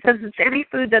 And she says it's any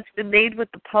food that's been made with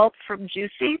the pulp from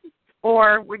juicing,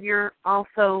 or when you're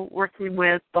also working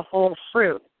with the whole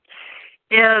fruit.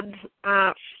 And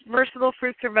versatile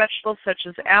fruits or vegetables such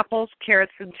as apples,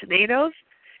 carrots, and tomatoes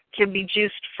can be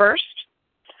juiced first,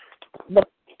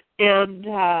 and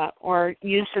or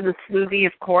used in a smoothie,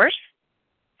 of course.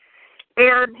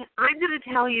 And I'm going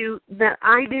to tell you that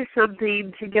I do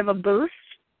something to give a boost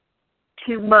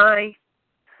to my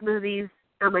smoothies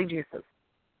and my juices.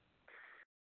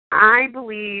 I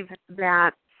believe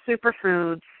that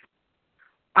superfoods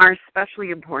are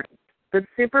especially important. But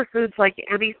superfoods, like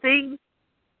anything,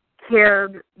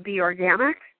 can be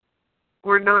organic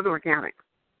or non-organic.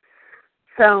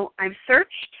 So I've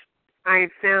searched. I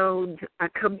found a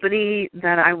company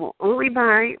that I will only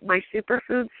buy my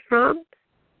superfoods from.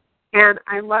 And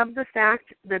I love the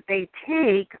fact that they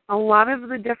take a lot of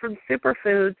the different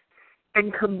superfoods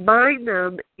and combine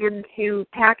them into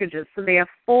packages. So they have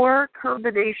 4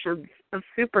 combinations of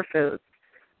superfoods.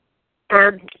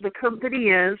 And the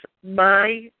company is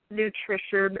My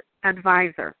Nutrition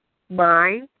Advisor.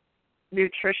 My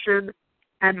Nutrition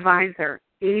Advisor.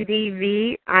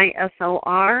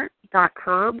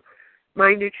 ADVISOR.com.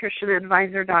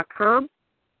 MyNutritionAdvisor.com.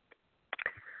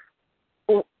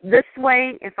 This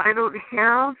way, if I don't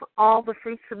have all the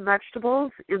fruits and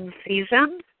vegetables in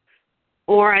season,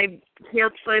 or I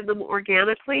can't find them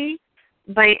organically,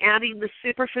 by adding the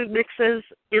superfood mixes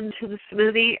into the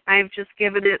smoothie, I've just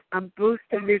given it a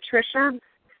boost of nutrition,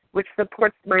 which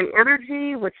supports my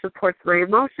energy, which supports my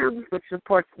emotions, which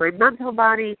supports my mental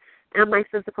body and my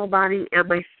physical body and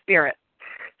my spirit.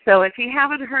 So if you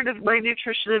haven't heard of My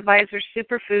Nutrition Advisor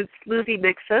Superfood Smoothie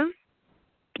Mixes,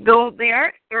 go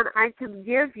there and I can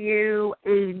give you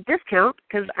a discount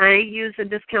because I use a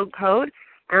discount code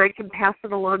and I can pass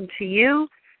it along to you.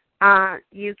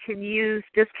 You can use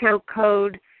discount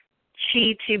code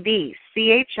CHITOBE,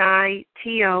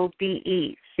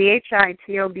 CHITOBE,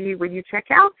 CHITOBE when you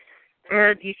check out,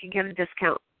 and you can get a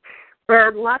discount.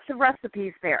 And lots of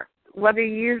recipes there. Whether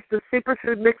you use the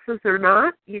superfood mixes or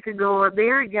not, you can go on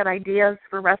there and get ideas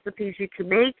for recipes you can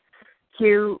make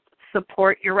to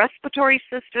support your respiratory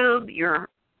system, your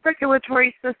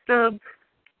circulatory system,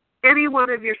 any one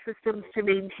of your systems to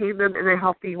maintain them in a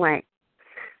healthy way.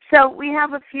 So we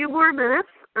have a few more minutes.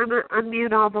 I'm going to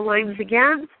unmute all the lines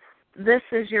again. This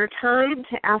is your time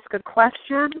to ask a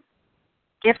question.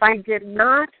 If I did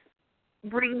not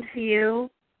bring to you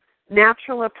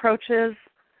natural approaches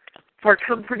for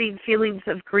comforting feelings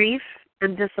of grief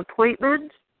and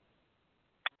disappointment,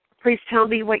 please tell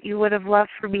me what you would have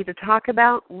loved for me to talk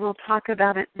about. We'll talk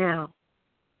about it now.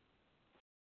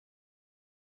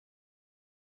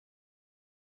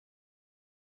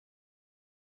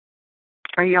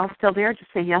 Are you all still there?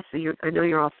 Just say yes. I know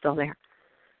you're all still there.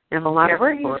 You have a lot of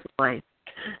work on the line.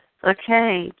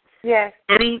 Okay. Yes.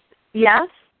 Yes?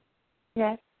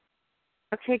 Yes.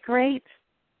 Okay, great.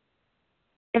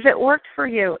 If it worked for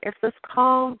you, if this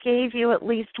call gave you at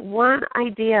least one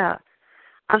idea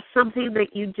of something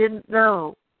that you didn't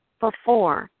know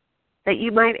before that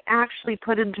you might actually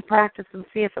put into practice and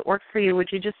see if it works for you,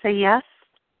 would you just say yes?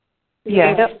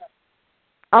 Yes. Yep.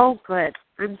 Oh, good.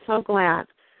 I'm so glad.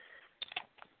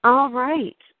 All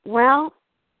right. Well,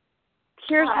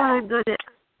 here's what I'm going to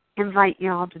invite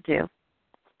you all to do.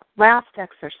 Last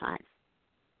exercise.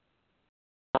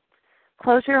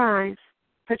 Close your eyes.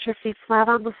 Put your feet flat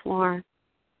on the floor.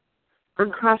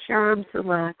 Uncross your arms and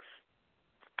legs.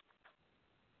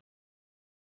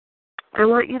 I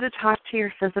want you to talk to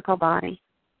your physical body.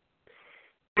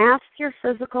 Ask your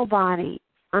physical body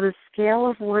on a scale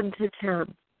of 1 to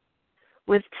 10,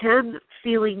 with 10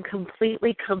 feeling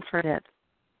completely comforted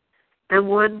and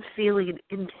 1 feeling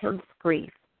intense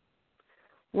grief.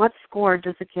 What score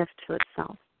does it give to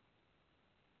itself?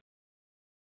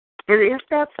 And if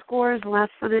that score is less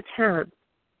than a 10,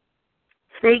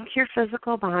 thank your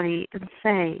physical body and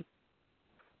say,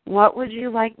 what would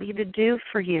you like me to do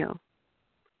for you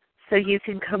so you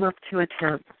can come up to a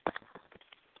 10?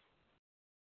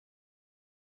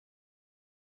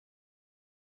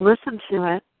 Listen to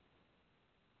it.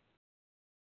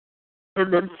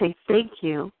 and then say thank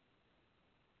you,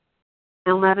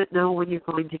 and let it know when you're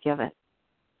going to give it.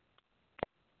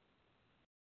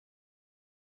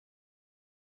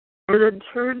 And then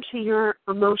turn to your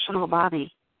emotional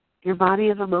body, your body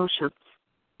of emotions,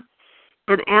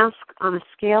 and ask on a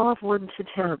scale of 1 to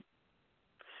 10,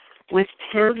 with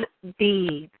 10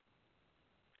 being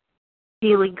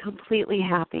feeling completely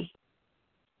happy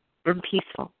and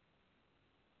peaceful,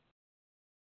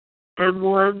 and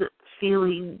 1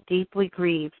 feeling deeply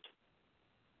grieved,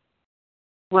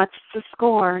 what's the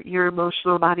score your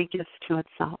emotional body gives to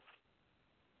itself?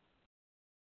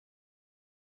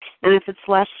 And if it's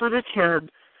less than a 10,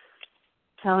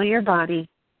 tell your body,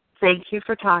 thank you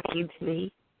for talking to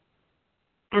me,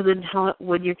 and then tell it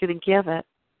when you're going to give it,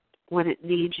 when it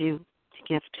needs you to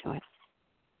give to it.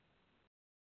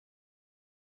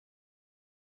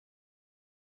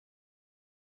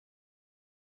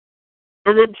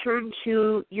 And then turn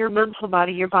to your mental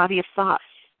body, your body of thoughts,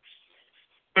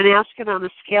 and ask it on a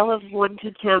scale of 1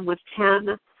 to 10, with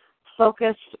 10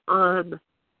 focused on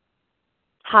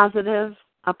positive,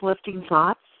 uplifting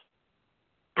thoughts,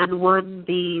 and 1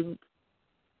 being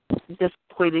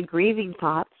disappointed, grieving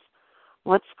thoughts.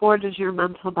 What score does your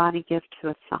mental body give to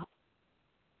itself?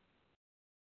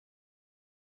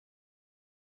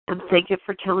 And thank it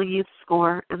for telling you the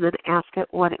score, and then ask it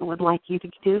what it would like you to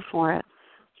do for it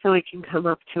so it can come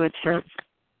up to a 10.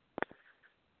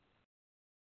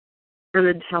 And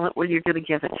then tell it when you're going to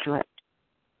give it to it.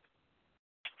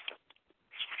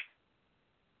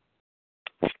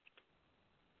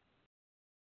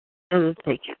 And then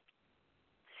thank it.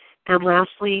 And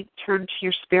lastly, turn to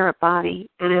your spirit body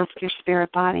and ask your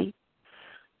spirit body,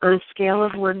 on a scale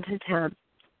of 1 to 10,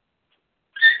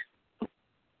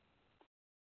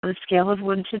 on a scale of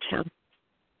 1 to 10,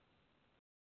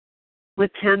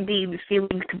 with 10 being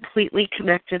feeling completely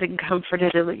connected and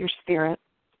comforted in your spirit,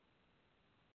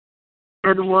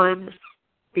 and 1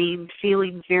 being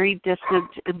feeling very distant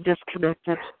and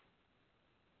disconnected,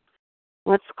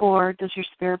 what score does your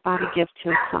spirit body give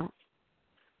to itself?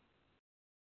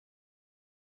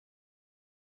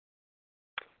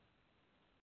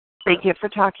 Thank you for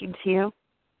talking to you.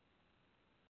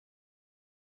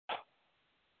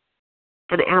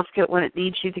 And ask it what it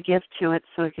needs you to give to it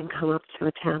so it can come up to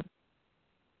a 10.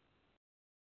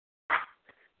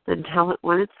 Then tell it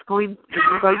when you're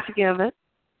going to give it.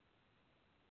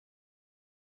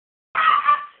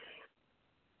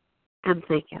 And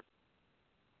thank it.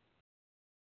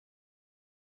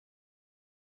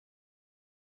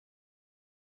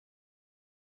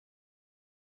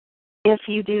 If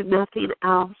you do nothing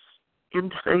else in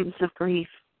times of grief,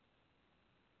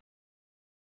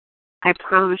 I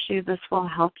promise you this will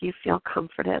help you feel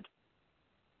comforted.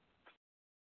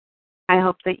 I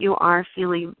hope that you are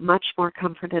feeling much more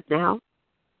comforted now.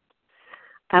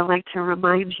 I'd like to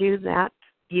remind you that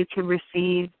you can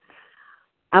receive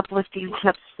uplifting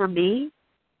tips from me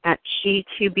at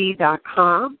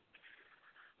she2be.com.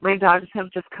 My dogs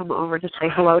have just come over to say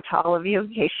hello to all of you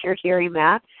in case you're hearing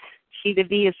that.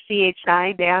 She2be is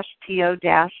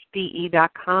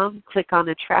chi-to-be.com. Click on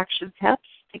Attraction Tips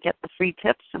to get the free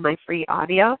tips and my free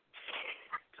audio.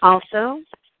 Also,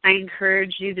 I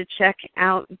encourage you to check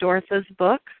out Dortha's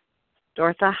book,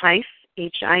 Dortha Heise,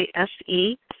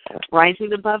 H-I-S-E,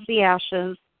 Rising Above the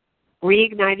Ashes,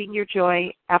 Reigniting Your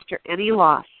Joy After Any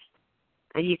Loss.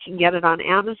 And you can get it on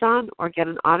Amazon or get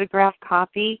an autographed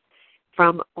copy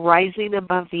from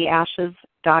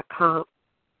risingabovetheashes.com.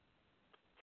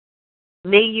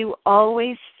 May you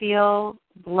always feel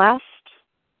blessed.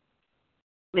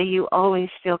 May you always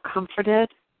feel comforted.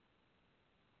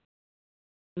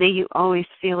 May you always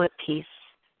feel at peace.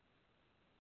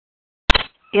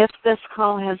 If this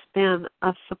call has been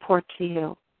of support to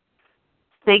you,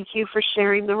 thank you for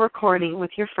sharing the recording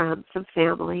with your friends and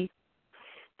family.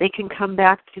 They can come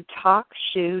back to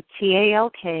TalkShoe,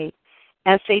 TalkShoe.com,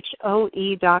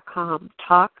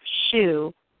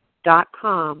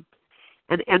 TalkShoe.com,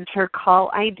 and enter call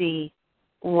ID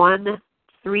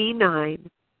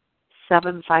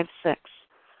 139756.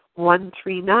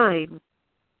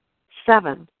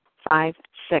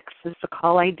 139756 is the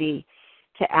call ID.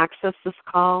 To access this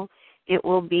call, it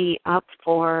will be up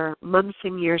for months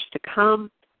and years to come.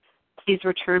 Please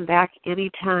return back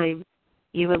anytime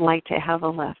you would like to have a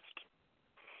lift.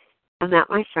 And that,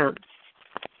 my friends,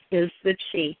 is the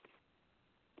Chi.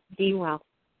 Be well.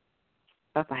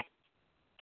 Bye-bye.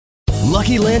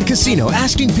 Lucky Land Casino,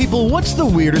 asking people, what's the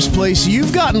weirdest place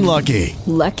you've gotten lucky?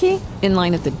 Lucky? In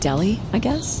line at the deli, I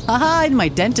guess? Aha, in my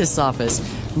dentist's office.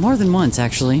 More than once,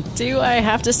 actually. Do I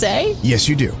have to say? Yes,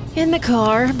 you do. In the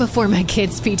car before my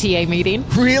kids' PTA meeting.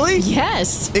 Really?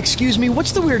 Yes. Excuse me,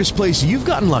 what's the weirdest place you've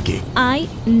gotten lucky? I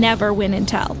never win and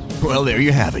tell. Well, there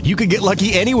you have it. You can get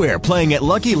lucky anywhere, playing at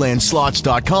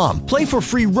LuckyLandSlots.com. Play for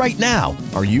free right now.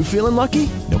 Are you feeling lucky?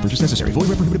 No purchase necessary. Void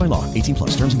where prohibited by law.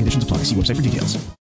 18+. Terms and conditions apply. See website for details.